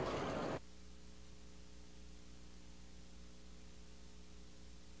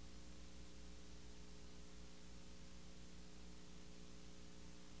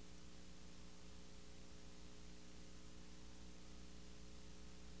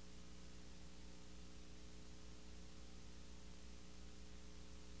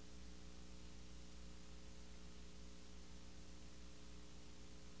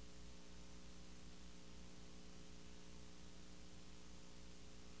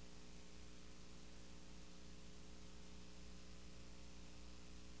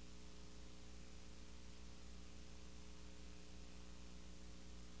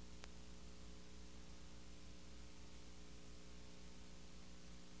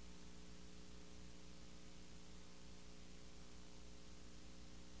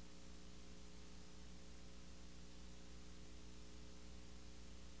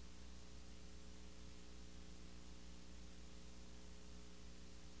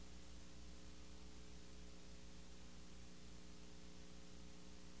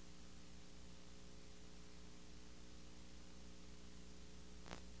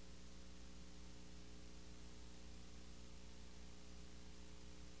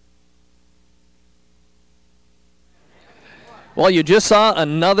 Well, you just saw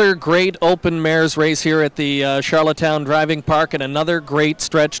another great open mares race here at the Charlottetown Driving Park, and another great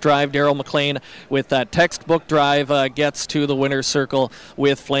stretch drive. Daryl McLean with that textbook drive gets to the winner's circle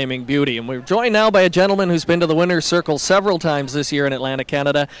with Flaming Beauty. And we're joined now by a gentleman who's been to the winner's circle several times this year in Atlantic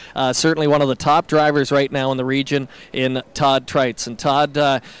Canada. Certainly one of the top drivers right now in the region in Todd Trites. And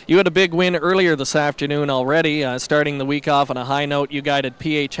Todd, you had a big win earlier this afternoon already, starting the week off on a high note. You guided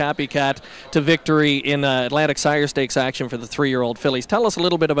PH Happy Cat to victory in Atlantic Sire Stakes action for the 3-year-old fillies. Tell us a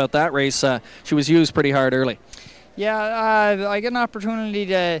little bit about that race. She was used pretty hard early. Yeah, I get an opportunity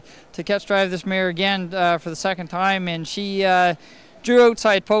to catch drive this mare again for the second time, and she drew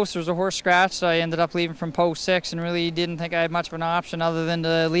outside post. There was a horse scratched. I ended up leaving from post 6 and really didn't think I had much of an option other than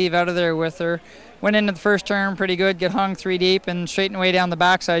to leave out of there with her. Went into the first turn pretty good, get hung 3 deep, and straightened away down the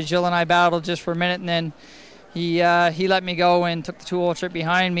backside. Jill and I battled just for a minute, and then he let me go and took the 2-hole trip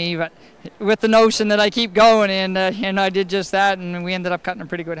behind me, but with the notion that I keep going, and I did just that, and we ended up cutting a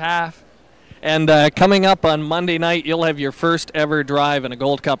pretty good half. And coming up on Monday night, you'll have your first ever drive in a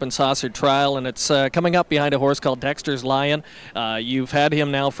Gold Cup and Saucer trial, and it's coming up behind a horse called Dexter's Lion. You've had him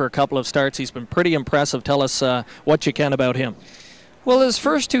now for a couple of starts. He's been pretty impressive. Tell us what you can about him. Well, his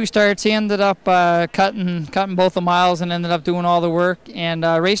first 2 starts, he ended up cutting both the miles and ended up doing all the work, and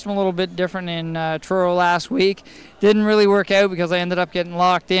raced him a little bit different in Truro last week. Didn't really work out because I ended up getting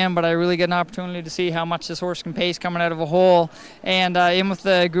locked in, but I really get an opportunity to see how much this horse can pace coming out of a hole. And in with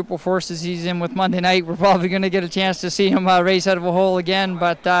the group of horses he's in with Monday night, we're probably going to get a chance to see him race out of a hole again,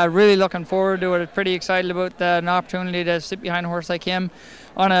 but really looking forward to it. Pretty excited about an opportunity to sit behind a horse like him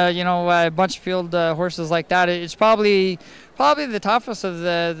on a bunch of field horses like that. It's probably the toughest of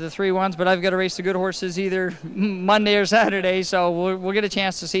the 3 ones, but I've got to race the good horses either Monday or Saturday, so we'll get a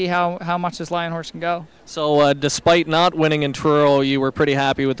chance to see how much this Lion horse can go. So despite not winning in Truro, you were pretty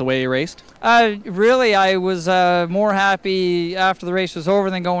happy with the way you raced? Really, I was more happy after the race was over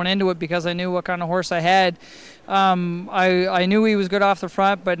than going into it because I knew what kind of horse I had. I knew he was good off the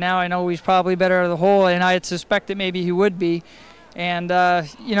front, but now I know he's probably better out of the hole, and I had suspected maybe he would be. And,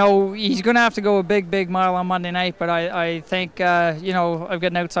 he's going to have to go a big mile on Monday night, but I think, I've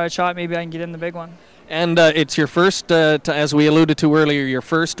got an outside shot. Maybe I can get in the big one. And it's your first, as we alluded to earlier, your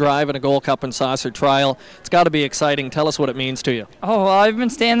first drive in a Gold Cup and Saucer trial. It's got to be exciting. Tell us what it means to you. Oh, well, I've been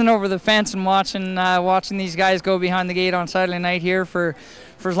standing over the fence and watching these guys go behind the gate on Saturday night here for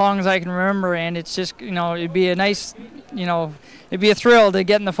as long as I can remember, and it's just, it'd be a nice, it'd be a thrill to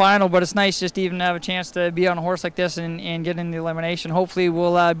get in the final, but it's nice just to even have a chance to be on a horse like this and get in the elimination. Hopefully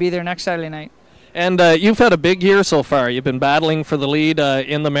we'll be there next Saturday night. And you've had a big year so far. You've been battling for the lead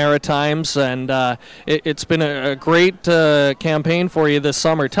in the Maritimes, and it's been a great campaign for you this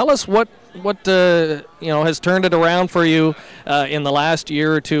summer. Tell us what has turned it around for you in the last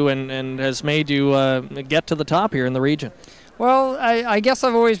year or two and has made you get to the top here in the region. Well, I guess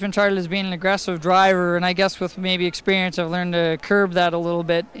I've always been charted as being an aggressive driver, and I guess with maybe experience I've learned to curb that a little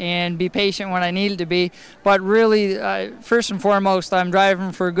bit and be patient when I need to be. But really, first and foremost, I'm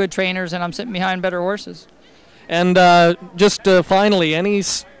driving for good trainers and I'm sitting behind better horses. And just finally, any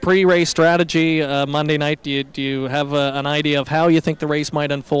pre-race strategy Monday night? Do you have an idea of how you think the race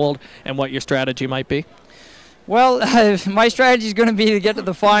might unfold and what your strategy might be? Well, my strategy is going to be to get to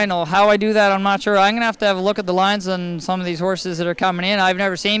the final. How I do that, I'm not sure. I'm going to have a look at the lines on some of these horses that are coming in I've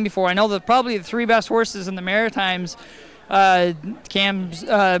never seen before. I know that probably the 3 best horses in the Maritimes, Michael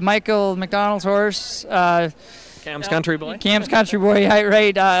McDonald's horse, Cam's Country Boy. Cam's Country Boy,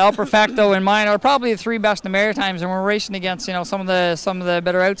 right. El Perfecto and mine are probably the 3 best in the Maritimes, and we're racing against some of the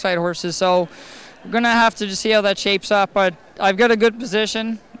better outside horses. So we're going to have to just see how that shapes up. But I've got a good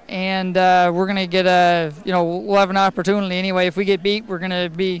position. And we're going to get we'll have an opportunity anyway. If we get beat, we're going to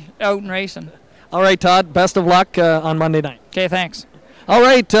be out and racing. All right, Todd, best of luck on Monday night. Okay, thanks. All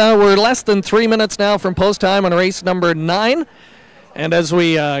right, we're less than 3 minutes now from post time on race number 9. And as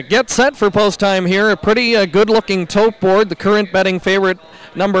we get set for post time here, a pretty good-looking tote board. The current betting favorite,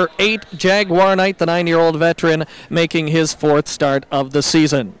 number 8, Jaguar Knight, the 9-year-old veteran, making his 4th start of the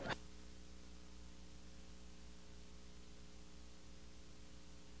season.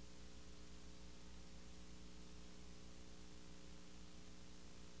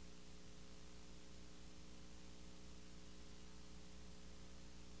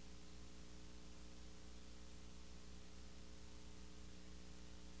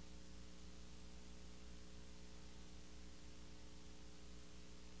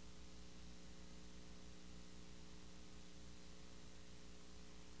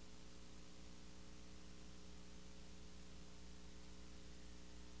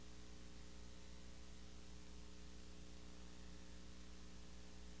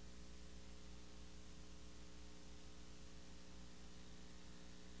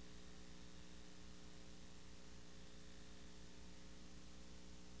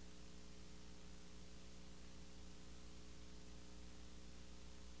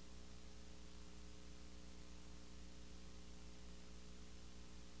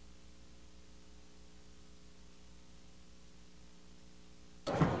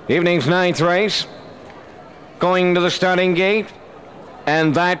 Evening's 9th race. Going to the starting gate.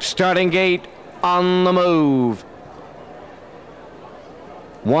 And that starting gate on the move.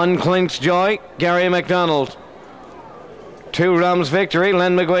 1 Clint's Joy, Gary McDonald. 2 Rum's Victory,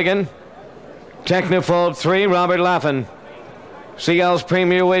 Len McGuigan. Technophobe 3, Robert Laffin. Seagull's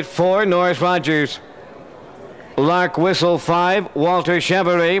Premier Wit 4, Norris Rogers. Lark Whistle 5, Walter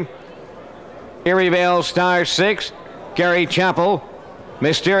Chevrolet. Erie Vale Star 6, Gary Chappell.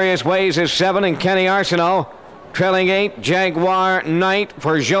 Mysterious Ways is 7, and Kenny Arsenault. Trailing 8, Jaguar Knight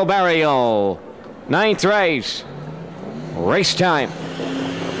for Joe Barrio. 9th race. Race time.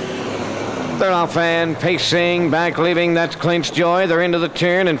 They're off and pacing, back leaving, that's Clint's Joy. They're into the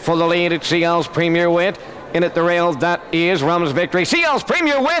turn and for the lead at Seagull's Premier Wit. In at the rail, that is Rum's Victory. Seagull's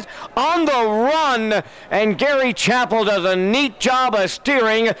Premier Wit on the run. And Gary Chappell does a neat job of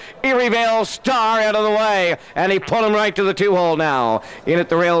steering Erie Vale Star out of the way. And he put him right to the 2-hole now. In at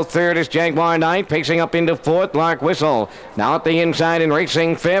the rail, 3rd is Jaguar Knight. Pacing up into 4th, Lark Whistle. Now at the inside and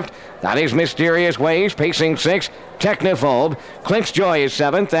racing 5th. That is Mysterious Ways. Pacing 6th, Technophobe. Clint's Joy is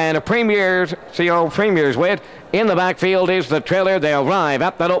 7th. And a Premier's Wit. In the backfield is the trailer. They arrive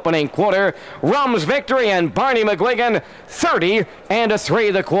at that opening quarter. Rum's Victory and Barney McGuigan, 30 and a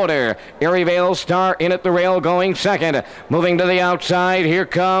 3 the quarter. Erie Vale Star in at the rail going 2nd. Moving to the outside, here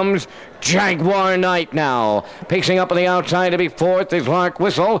comes Jaguar Knight now. Pacing up on the outside to be 4th is Lark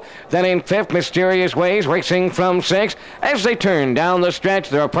Whistle. Then in 5th, Mysterious Ways, racing from 6th. As they turn down the stretch,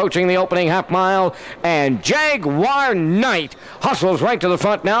 they're approaching the opening half mile. And Jaguar Knight hustles right to the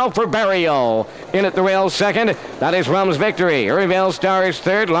front now for Barrio. In at the rail 2nd, that is Rum's Victory. Erie Vale Star is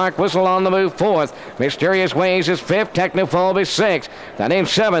 3rd, Lark Whistle on the move 4th. Mysterious Ways is 5th, Technophobe is 6th. Then in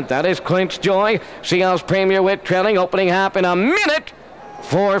 7th, that is Clint's Joy. Seagull's Premier Wit trailing, opening half in a minute.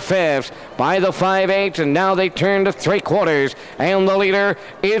 4/5 by the 5/8, and now they turn to 3/4, and the leader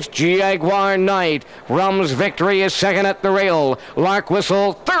is Jaguar Knight. Rum's Victory is 2nd at the rail. Lark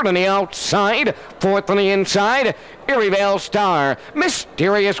Whistle 3rd on the outside, 4th on the inside. Erie Vale Star.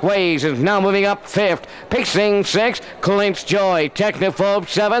 Mysterious Ways is now moving up 5th. Pacing 6th. Clint's Joy. Technophobe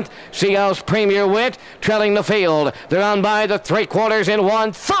 7th. Seagull's Premier Wit trailing the field. They're on by the 3/4 in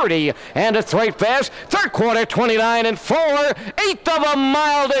 1:30 and a 3/5. 3rd quarter 29 and 4/8 of a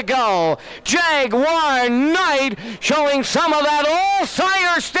mile to go. Jaguar Knight showing some of that old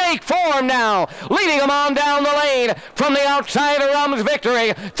sire stake form now. Leading them on down the lane from the outside of Rum's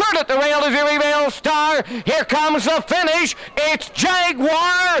Victory. 3rd at the rail is Erie Vale Star. Here comes the finish. It's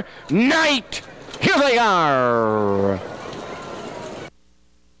Jaguar Knight. Here they are.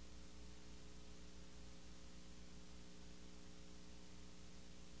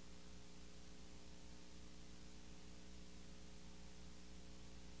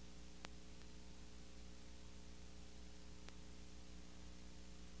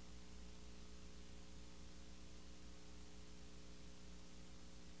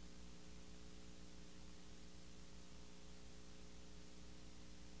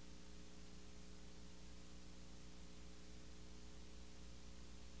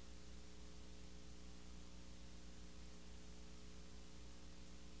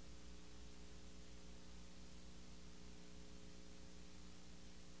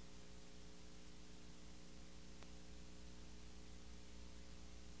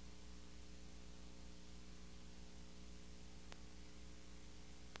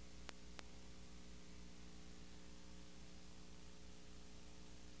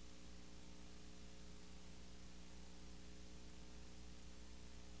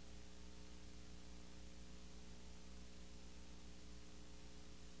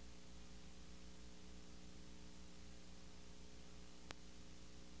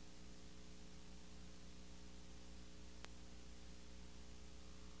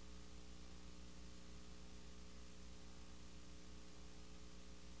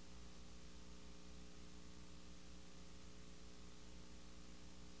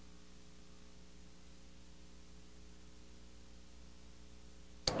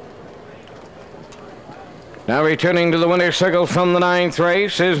 Now returning to the winner's circle from the 9th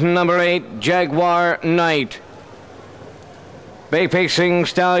race is number 8, Jaguar Knight. Bay pacing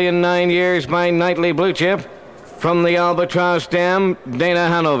stallion, 9 years by Knightley Blue Chip. From the Albatross Dam, Dana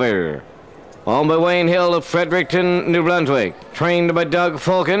Hanover. On by Wayne Hill of Fredericton, New Brunswick. Trained by Doug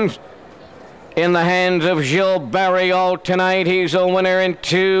Fulkins. In the hands of Gilles Barriot tonight, he's a winner in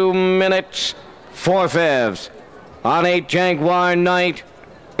 2 minutes, 4/5. On 8, Jaguar Knight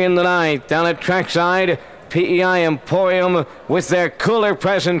in the 9th. Down at trackside, PEI Emporium with their cooler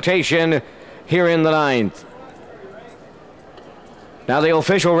presentation here in the 9th. Now the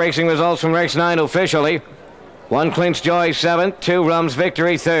official racing results from race 9 officially. 1 Clinch Joy 7th, 2 Rums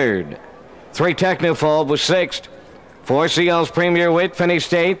Victory 3rd, 3 Technophobe was 6th, 4 Seals Premier Wit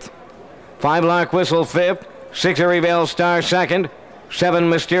finished 8th, 5 Lark Whistle 5th, 6 Revale Star 2nd, 7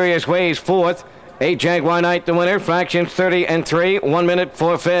 Mysterious Ways 4th, 8 Jaguar Knight the winner, fractions 30 and 3, 1 minute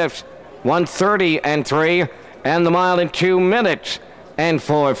 4 fifths, 1:30 and 3, and the mile in 2 minutes and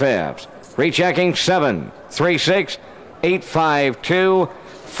 4 fifths. Rechecking 7, 3, 6, 8, 5, 2,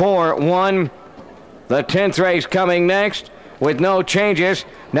 4, 1. The 10th race coming next with no changes.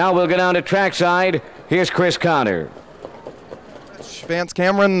 Now we'll go down to trackside. Here's Chris Connor. Vance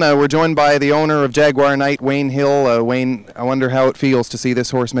Cameron, we're joined by the owner of Jaguar Knight, Wayne Hill. Wayne, I wonder how it feels to see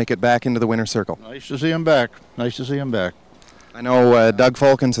this horse make it back into the winner's circle. Nice to see him back. Nice to see him back. I know Doug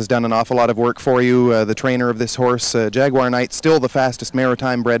Falkins has done an awful lot of work for you, the trainer of this horse. Jaguar Knight, still the fastest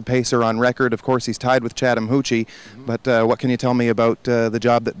maritime bred pacer on record. Of course, he's tied with Chatham-Hoochie. But what can you tell me about the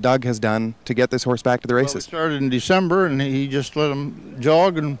job that Doug has done to get this horse back to the races? Well, we started in December, and he just let him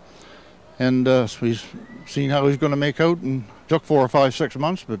jog, and we've seen how he's going to make out, and took 4 or 5, 6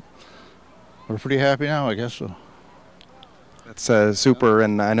 months, but we're pretty happy now, I guess. So. That's super,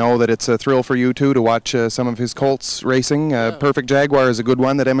 and I know that it's a thrill for you too to watch some of his colts racing. Perfect Jaguar is a good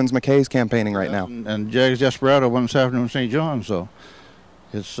one that Emmons McKay's campaigning right now. And Jags Desperado won this afternoon in St. John, so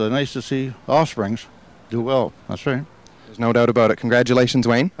it's nice to see offsprings do well. That's right. There's no doubt about it. Congratulations,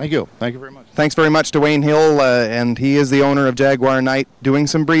 Wayne. Thank you. Thank you very much. Thanks very much to Wayne Hill, and he is the owner of Jaguar Knight, doing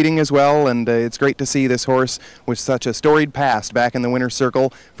some breeding as well, and it's great to see this horse with such a storied past back in the winner's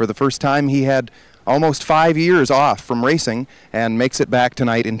circle. For the first time, he had almost 5 years off from racing and makes it back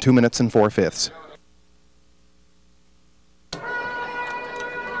tonight in 2 minutes and 4 fifths.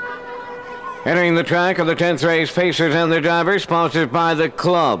 Entering the track of the 10th race, Pacers and their drivers, sponsored by the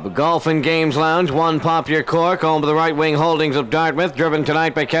club. Golf and Games Lounge, 1 Pop Your Cork, owned by the Right Wing Holdings of Dartmouth, driven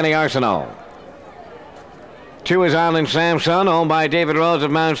tonight by Kenny Arsenault. 2 is Island Samson, owned by David Rose of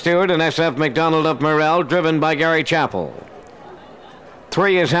Mount Stewart and SF McDonald of Morel, driven by Gary Chappell.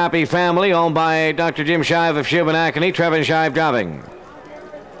 3 is Happy Family, owned by Dr. Jim Shive of Shubenacadie, Trevin Shive driving.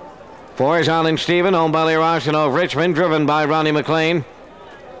 4 is Island Stephen, owned by Lear Arsenault of Richmond, driven by Ronnie McLean.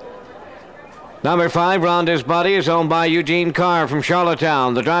 Number 5, Rhonda's Buddy, is owned by Eugene Carr from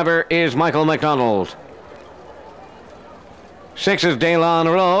Charlottetown. The driver is Michael McDonald. 6 is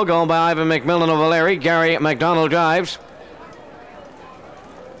Daylon Rogue, owned by Ivan McMillan of Valeri. Gary McDonald drives.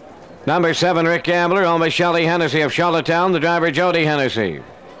 Number 7, Rick Gambler, owned by Shelley Hennessy of Charlottetown. The driver, Jody Hennessy.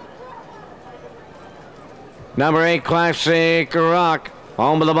 Number 8, Classic Rock,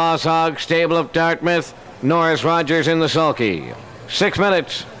 owned by the Boss Hog Stable of Dartmouth. Norris Rogers in the sulky. 6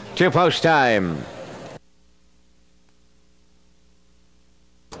 minutes to post time.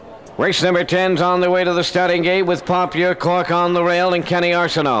 Race number 10's on the way to the starting gate with Pop Your Cork on the rail and Kenny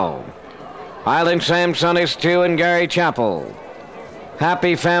Arsenault. Island Samson is 2 and Gary Chappell.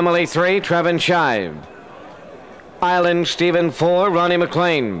 Happy Family 3, Trevin Shive. Island Stephen 4, Ronnie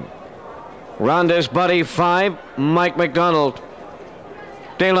McLean. Rhonda's Buddy 5, Mike McDonald.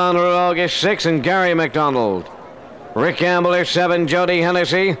 Daylon Rogue is 6 and Gary McDonald. Rick Gambler 7, Jody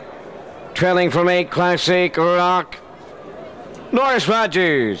Hennessy. Trailing from 8, Classic Rock. Norris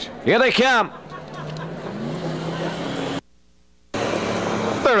Rogers, here they come.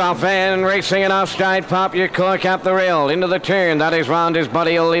 They're off and racing and offside. Pop Your Cork up the rail into the turn. That is Rhonda's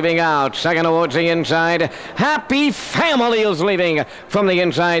Buddy leaving out. Second towards the inside. Happy Family is leaving from the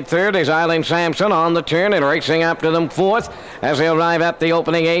inside. Third is Island Samson on the turn and racing up to them fourth. As they arrive at the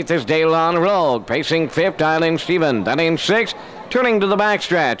opening 8th is Daylon Rogue. Pacing 5th, Island Stephen. Then in 6th. Turning to the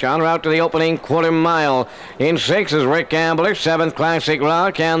backstretch, en route to the opening quarter mile. In 6th is Rick Gambler, 7th Classic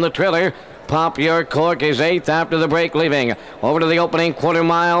Rock, and the Triller. Pop Your Cork is 8th after the break leaving. Over to the opening quarter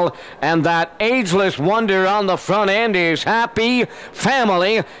mile, and that ageless wonder on the front end is Happy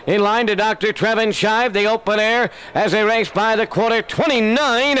Family. In line to Dr. Trevin Shive, the open air, as they race by the quarter,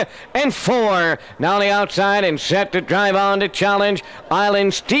 29 and 4. Now on the outside and set to drive on to challenge.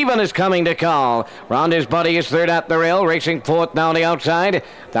 Island Stephen is coming to call. Rhonda's Buddy is 3rd at the rail, racing 4th now on the outside.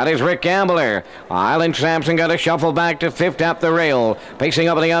 That is Rick Gambler. Island Samson got a shuffle back to 5th at the rail. Pacing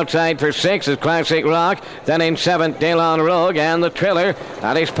up on the outside for 6th is Classic Rock. Then in 7th, Daylon Rogue and the Triller.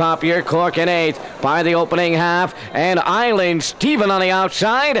 That is Pop Your Cork in 8th by the opening half. And Island Stephen on the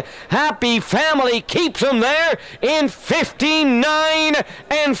outside. Happy Family keeps them there in 59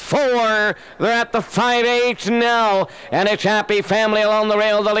 and 4. They're at the 5/8 now. And it's Happy Family along the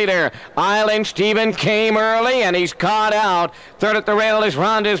rail, the leader. Island Stephen came early and he's caught out. 3rd at the rail is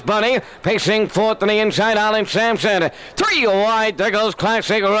Rhonda's Bunny. Pacing 4th on the inside, Island Samson. 3 wide, there goes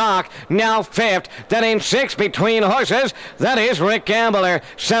Classic Rock. now fifth. Then in sixth between horses, that is Rick Gambler.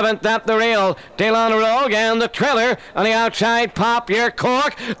 Seventh at the rail, Delon Rogue and the trailer on the outside, Pop Your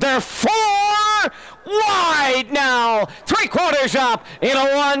Cork. They're 4 wide now. 3/4 up in a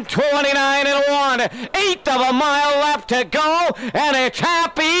 1:29 and a 1/8 of a mile left to go, and it's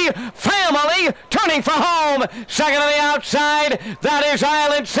Happy Family turning for home. Second on the outside, that is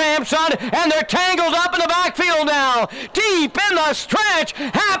Island Samson, and they're tangled up in the backfield now. Deep in the stretch,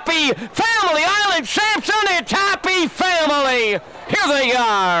 Happy Family, Island Samson, it's Happy Family. Here they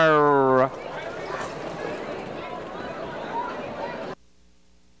are.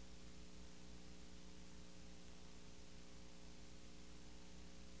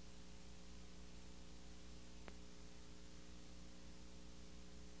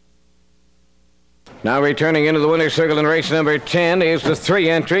 Now returning into the winner's circle in race number 10 is the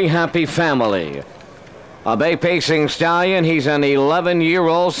 3-entry Happy Family. A bay-pacing stallion, he's an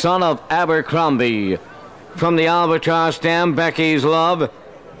 11-year-old son of Abercrombie. From the Albatross Dam, Becky's Love.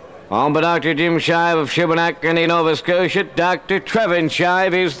 On by Dr. Jim Shive of Shubenacadie, Nova Scotia. Dr. Trevin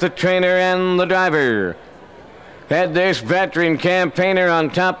Shive is the trainer and the driver. Had this veteran campaigner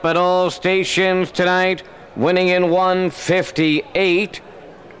on top at all stations tonight, winning in 1:58.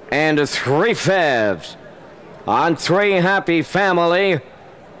 And 3/5 on 3 Happy Family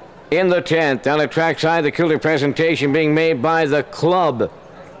in the 10th. Down the trackside, the cooler presentation being made by the Club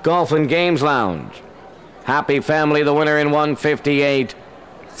Golf and Games Lounge. Happy Family, the winner in 1:58,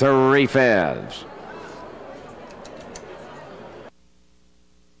 3/5.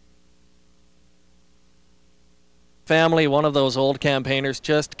 Family, one of those old campaigners,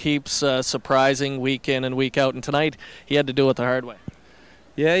 just keeps surprising week in and week out. And tonight, he had to do it the hard way.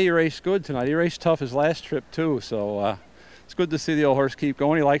 Yeah, he raced good tonight. He raced tough his last trip too, so it's good to see the old horse keep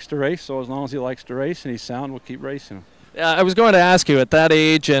going. He likes to race, so as long as he likes to race and he's sound, we'll keep racing him. I was going to ask you, at that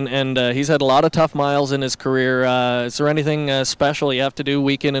age, and he's had a lot of tough miles in his career, is there anything special you have to do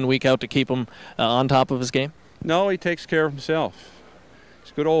week in and week out to keep him on top of his game? No, he takes care of himself.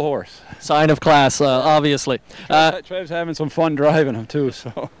 He's a good old horse. Sign of class, obviously. Trev's having some fun driving him too,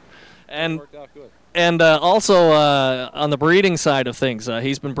 so and it worked out good. And also on the breeding side of things,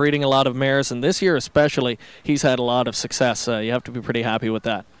 he's been breeding a lot of mares, and this year especially, he's had a lot of success. You have to be pretty happy with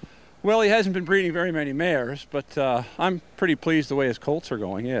that. Well, he hasn't been breeding very many mares, but I'm pretty pleased the way his colts are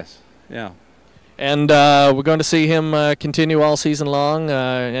going, yes. Yeah. And we're going to see him continue all season long.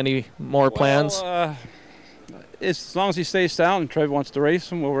 Any more plans? As long as he stays down and Trev wants to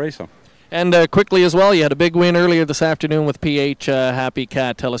race him, we'll race him. And quickly as well, you had a big win earlier this afternoon with PH Happy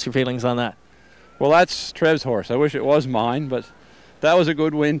Cat. Tell us your feelings on that. Well, that's Trev's horse. I wish it was mine, but that was a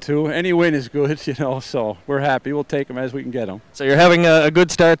good win too. Any win is good, you know, so we're happy. We'll take him as we can get him. So you're having a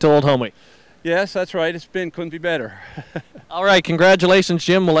good start to Old Home Week. Yes, that's right. Couldn't be better. All right, congratulations,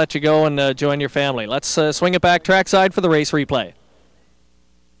 Jim. We'll let you go and join your family. Let's swing it back trackside for the race replay.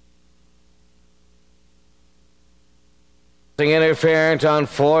 Interference on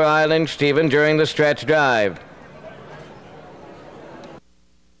 4 Island Stephen during the stretch drive.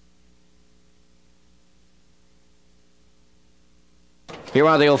 Here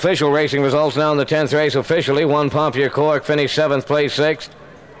are the official racing results now in the 10th race officially. 1 Pop Your Cork finished 7th place 6th.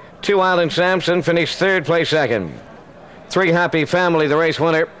 2 Island Samson finished 3rd place 2nd. 3 Happy Family, the race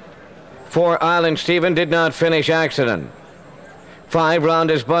winner. 4 Island Stephen did not finish accident. 5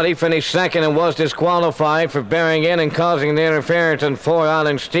 Ronda's Buddy finished 2nd and was disqualified for bearing in and causing the interference on 4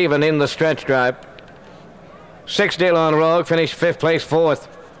 Island Stephen in the stretch drive. 6 Delon Rogue finished 5th place 4th.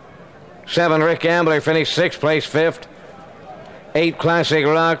 7 Rick Gambler finished 6th place 5th. 8 Classic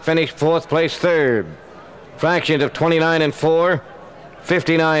Rock finished 4th place 3rd. Fraction of 29 and 4,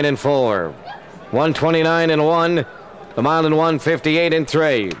 59 and 4. 129 and 1, the mile in 158 and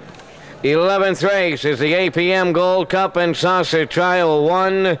 3. 11th race is the APM Gold Cup and Saucer Trial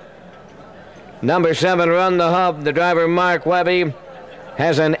 1. Number 7 Run the Hub. The driver Mark Webby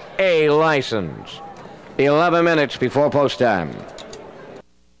has an A license. 11 minutes before post time.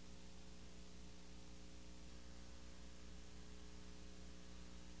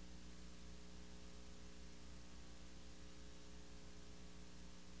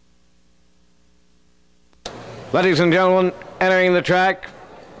 Ladies and gentlemen, entering the track,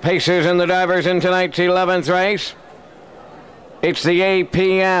 pacers and the drivers in tonight's 11th race. It's the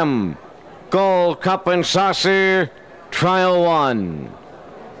APM Gold Cup and Saucer Trial 1.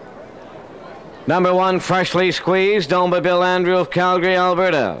 Number 1, Freshly Squeezed, owned by Bill Andrew of Calgary,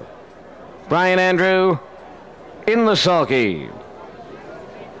 Alberta. Brian Andrew in the sulky.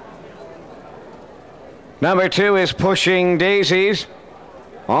 Number 2 is Pushing Daisies,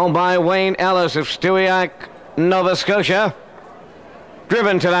 owned by Wayne Ellis of Stewiacke, Nova Scotia.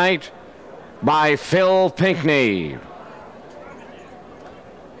 Driven tonight by Phil Pinkney.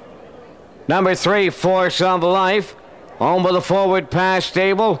 Number 3, Force of Life, owned by the Forward Pass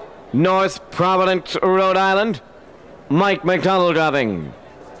Stable, North Providence, Rhode Island, Mike McDonald driving.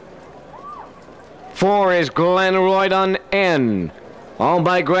 4 is Glen Roydon N, owned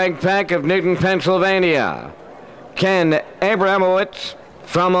by Greg Peck of Newton, Pennsylvania. Ken Abramowitz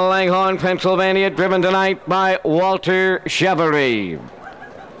from Langhorne, Pennsylvania, driven tonight by Walter Chevrolet.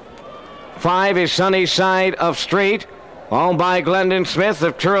 5 is Sunny Side of Street, owned by Glendon Smith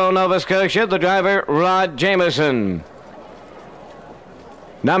of Truro, Nova Scotia, the driver Rod Jameson.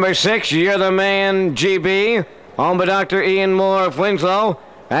 Number 6, You're the Man GB, owned by Dr. Ian Moore of Winslow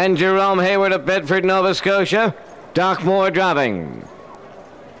and Jerome Hayward of Bedford, Nova Scotia, Doc Moore driving.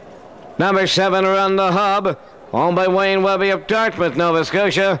 Number 7, Run the Hub, owned by Wayne Webby of Dartmouth, Nova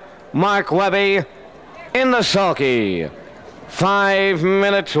Scotia, Mark Webby in the sulky. 5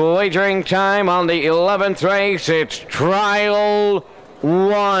 minutes wagering time on the 11th race. It's Trial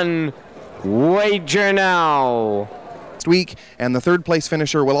 1. Wager now. Next week, and the third place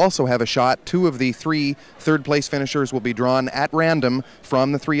finisher will also have a shot. 2 of the 3 third place finishers will be drawn at random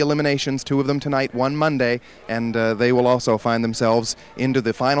from the 3 eliminations, 2 of them tonight, 1 Monday, and they will also find themselves into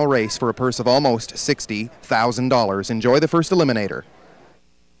the final race for a purse of almost $60,000. Enjoy the first eliminator.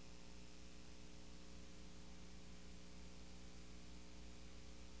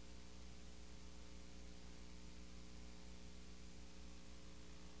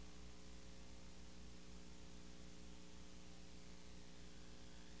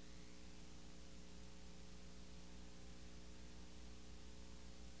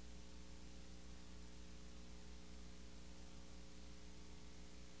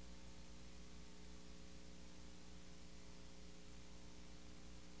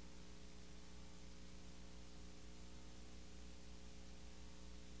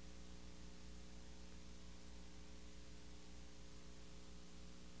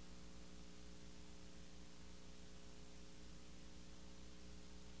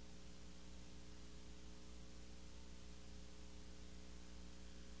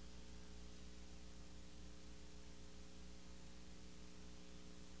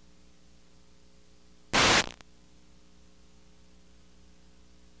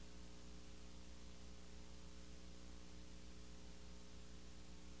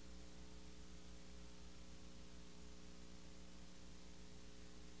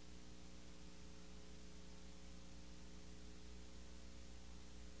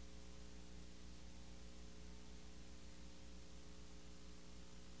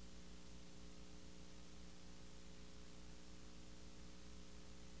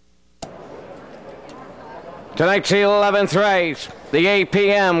 Tonight's the 11th race, the 8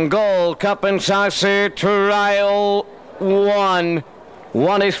 p.m. Gold Cup and Saucer Trial 1.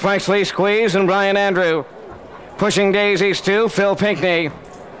 1 is Freshly Squeezed and Brian Andrew. Pushing Daisies 2, Phil Pinkney.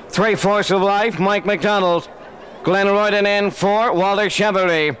 3, Force of Life, Mike McDonald. Glen Roydon N4, Walter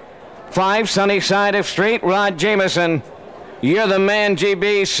Chevrolet. 5, Sunny Side of Street, Rod Jameson. You're the Man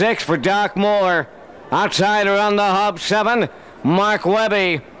GB 6 for Doc Moore. Outsider on the hub 7, Mark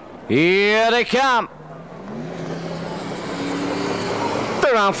Webby. Here they come.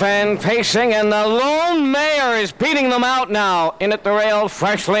 They're off and pacing, and the Lone Mare is beating them out now. In at the rail,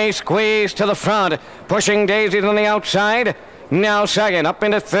 Freshly Squeezed to the front. Pushing Daisies on the outside. Now second, up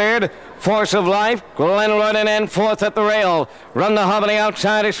into third. Force of Life, Glen Roydon and 4th at the rail. Run the Hub on the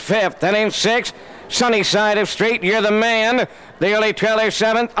outside is 5th. Then in 6th, Sunny Side of Street, You're the Man. The early trailer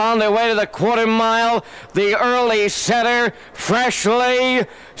 7th on their way to the quarter mile. The early setter, Freshly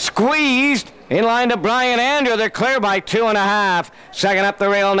Squeezed. In line to Brian Andrew, they're clear by 2.5. Second up the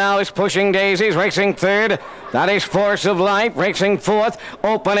rail now is Pushing Daisies, racing third. That is Force of Life, racing 4th.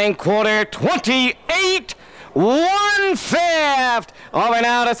 Opening quarter, 28. 1/5. Over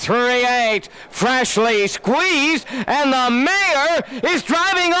now to 3/8. Freshly Squeezed, and the Mayor is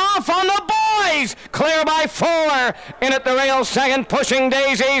driving off on the boys. Clear by 4. In at the rail second, Pushing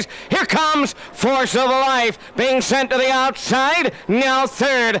Daisies. Here comes Force of Life, being sent to the outside. Now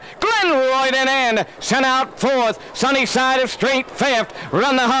third. Glen Roydon N sent out 4th. Sunny Side of Street 5th.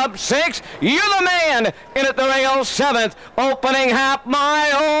 Run the Hub 6. You're the Man. In at the rail 7th. Opening half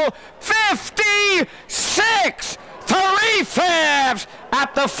mile 56. 3/5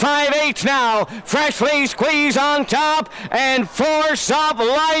 at the 5/8 now. Freshly Squeezed on top, and Force of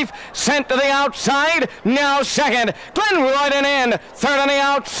Life sent to the outside. Now second, Glen Roydon in. Third on the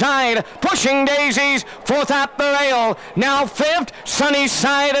outside, Pushing Daisies. 4th at the rail. Now 5th, Sunny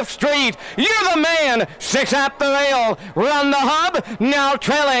Side of Street. You're the Man. 6th at the rail. Run the Hub. Now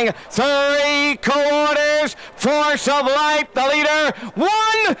trailing 3/4. Force of Life, the leader.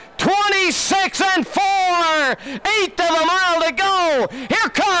 1:20. 36 and 4. Eighth of a mile to go. Here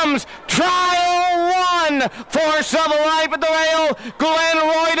comes trial one. Force of life at the rail. Glenn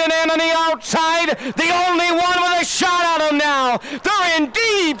Royden in on the outside. The only one with a shot at him now. They're in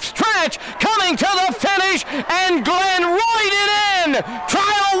deep stretch coming to the finish, and Glenn Royden in.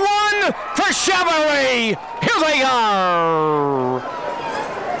 Trial one for Chevrolet. Here they are.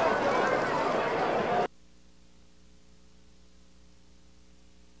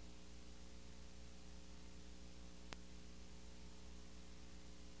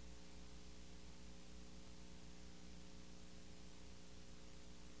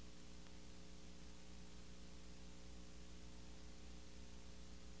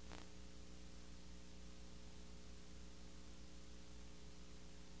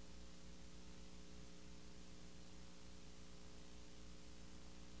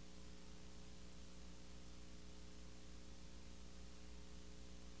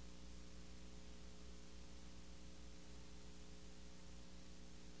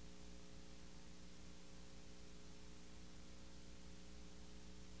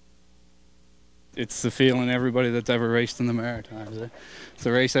 It's the feeling everybody that's ever raced in the Maritimes. It's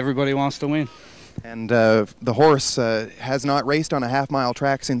the race everybody wants to win. And the horse has not raced on a half-mile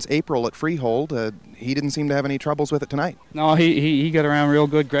track since April at Freehold. He didn't seem to have any troubles with it tonight. No, he got around real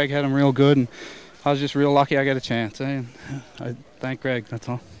good. Greg had him real good, and I was just real lucky I got a chance. I thank Greg, that's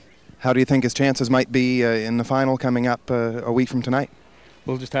all. How do you think his chances might be in the final coming up a week from tonight?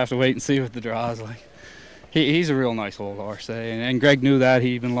 We'll just have to wait and see what the draw is like. He's a real nice old horse, and Greg knew that.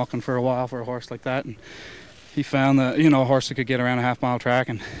 He'd been looking for a while for a horse like that, and he found that, you know, a horse that could get around a half-mile track,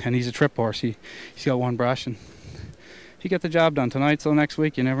 and he's a trip horse. He's got one brush, and he got the job done tonight, so next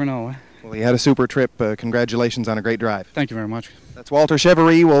week you never know. Well, he had a super trip. Congratulations on a great drive. Thank you very much. That's Walter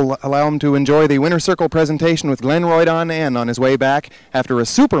Chevrolet. We'll allow him to enjoy the Winner's Circle presentation with Glenn Royden, and on his way back, after a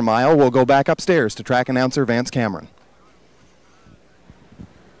super mile, we'll go back upstairs to track announcer Vance Cameron.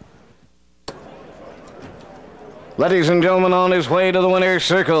 Ladies and gentlemen, on his way to the Winner's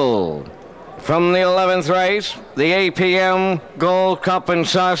Circle. From the 11th race, the APM Gold Cup and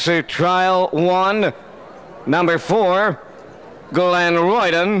Saucer Trial 1, number 4, Glenn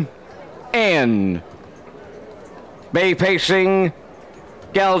Royden, in. Bay Pacing,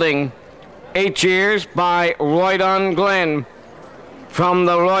 Gelding, 8 years by Royden Glen. From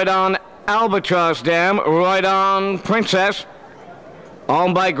the Royden Albatross Dam, Royden Princess,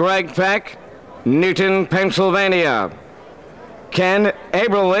 owned by Greg Peck, Newton, Pennsylvania. Ken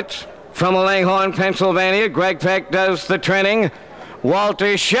Abrowitz from Langhorne, Pennsylvania. Greg Peck does the training.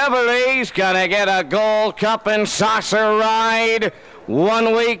 Walter Chevrolet's gonna get a Gold Cup and Saucer ride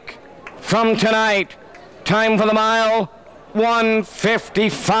 1 week from tonight. Time for the mile,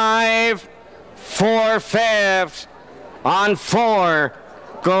 1:55, 4/5. On 4,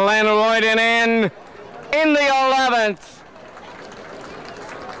 Glenn Royden in the 11th.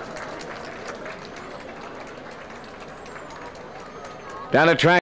 Down the track.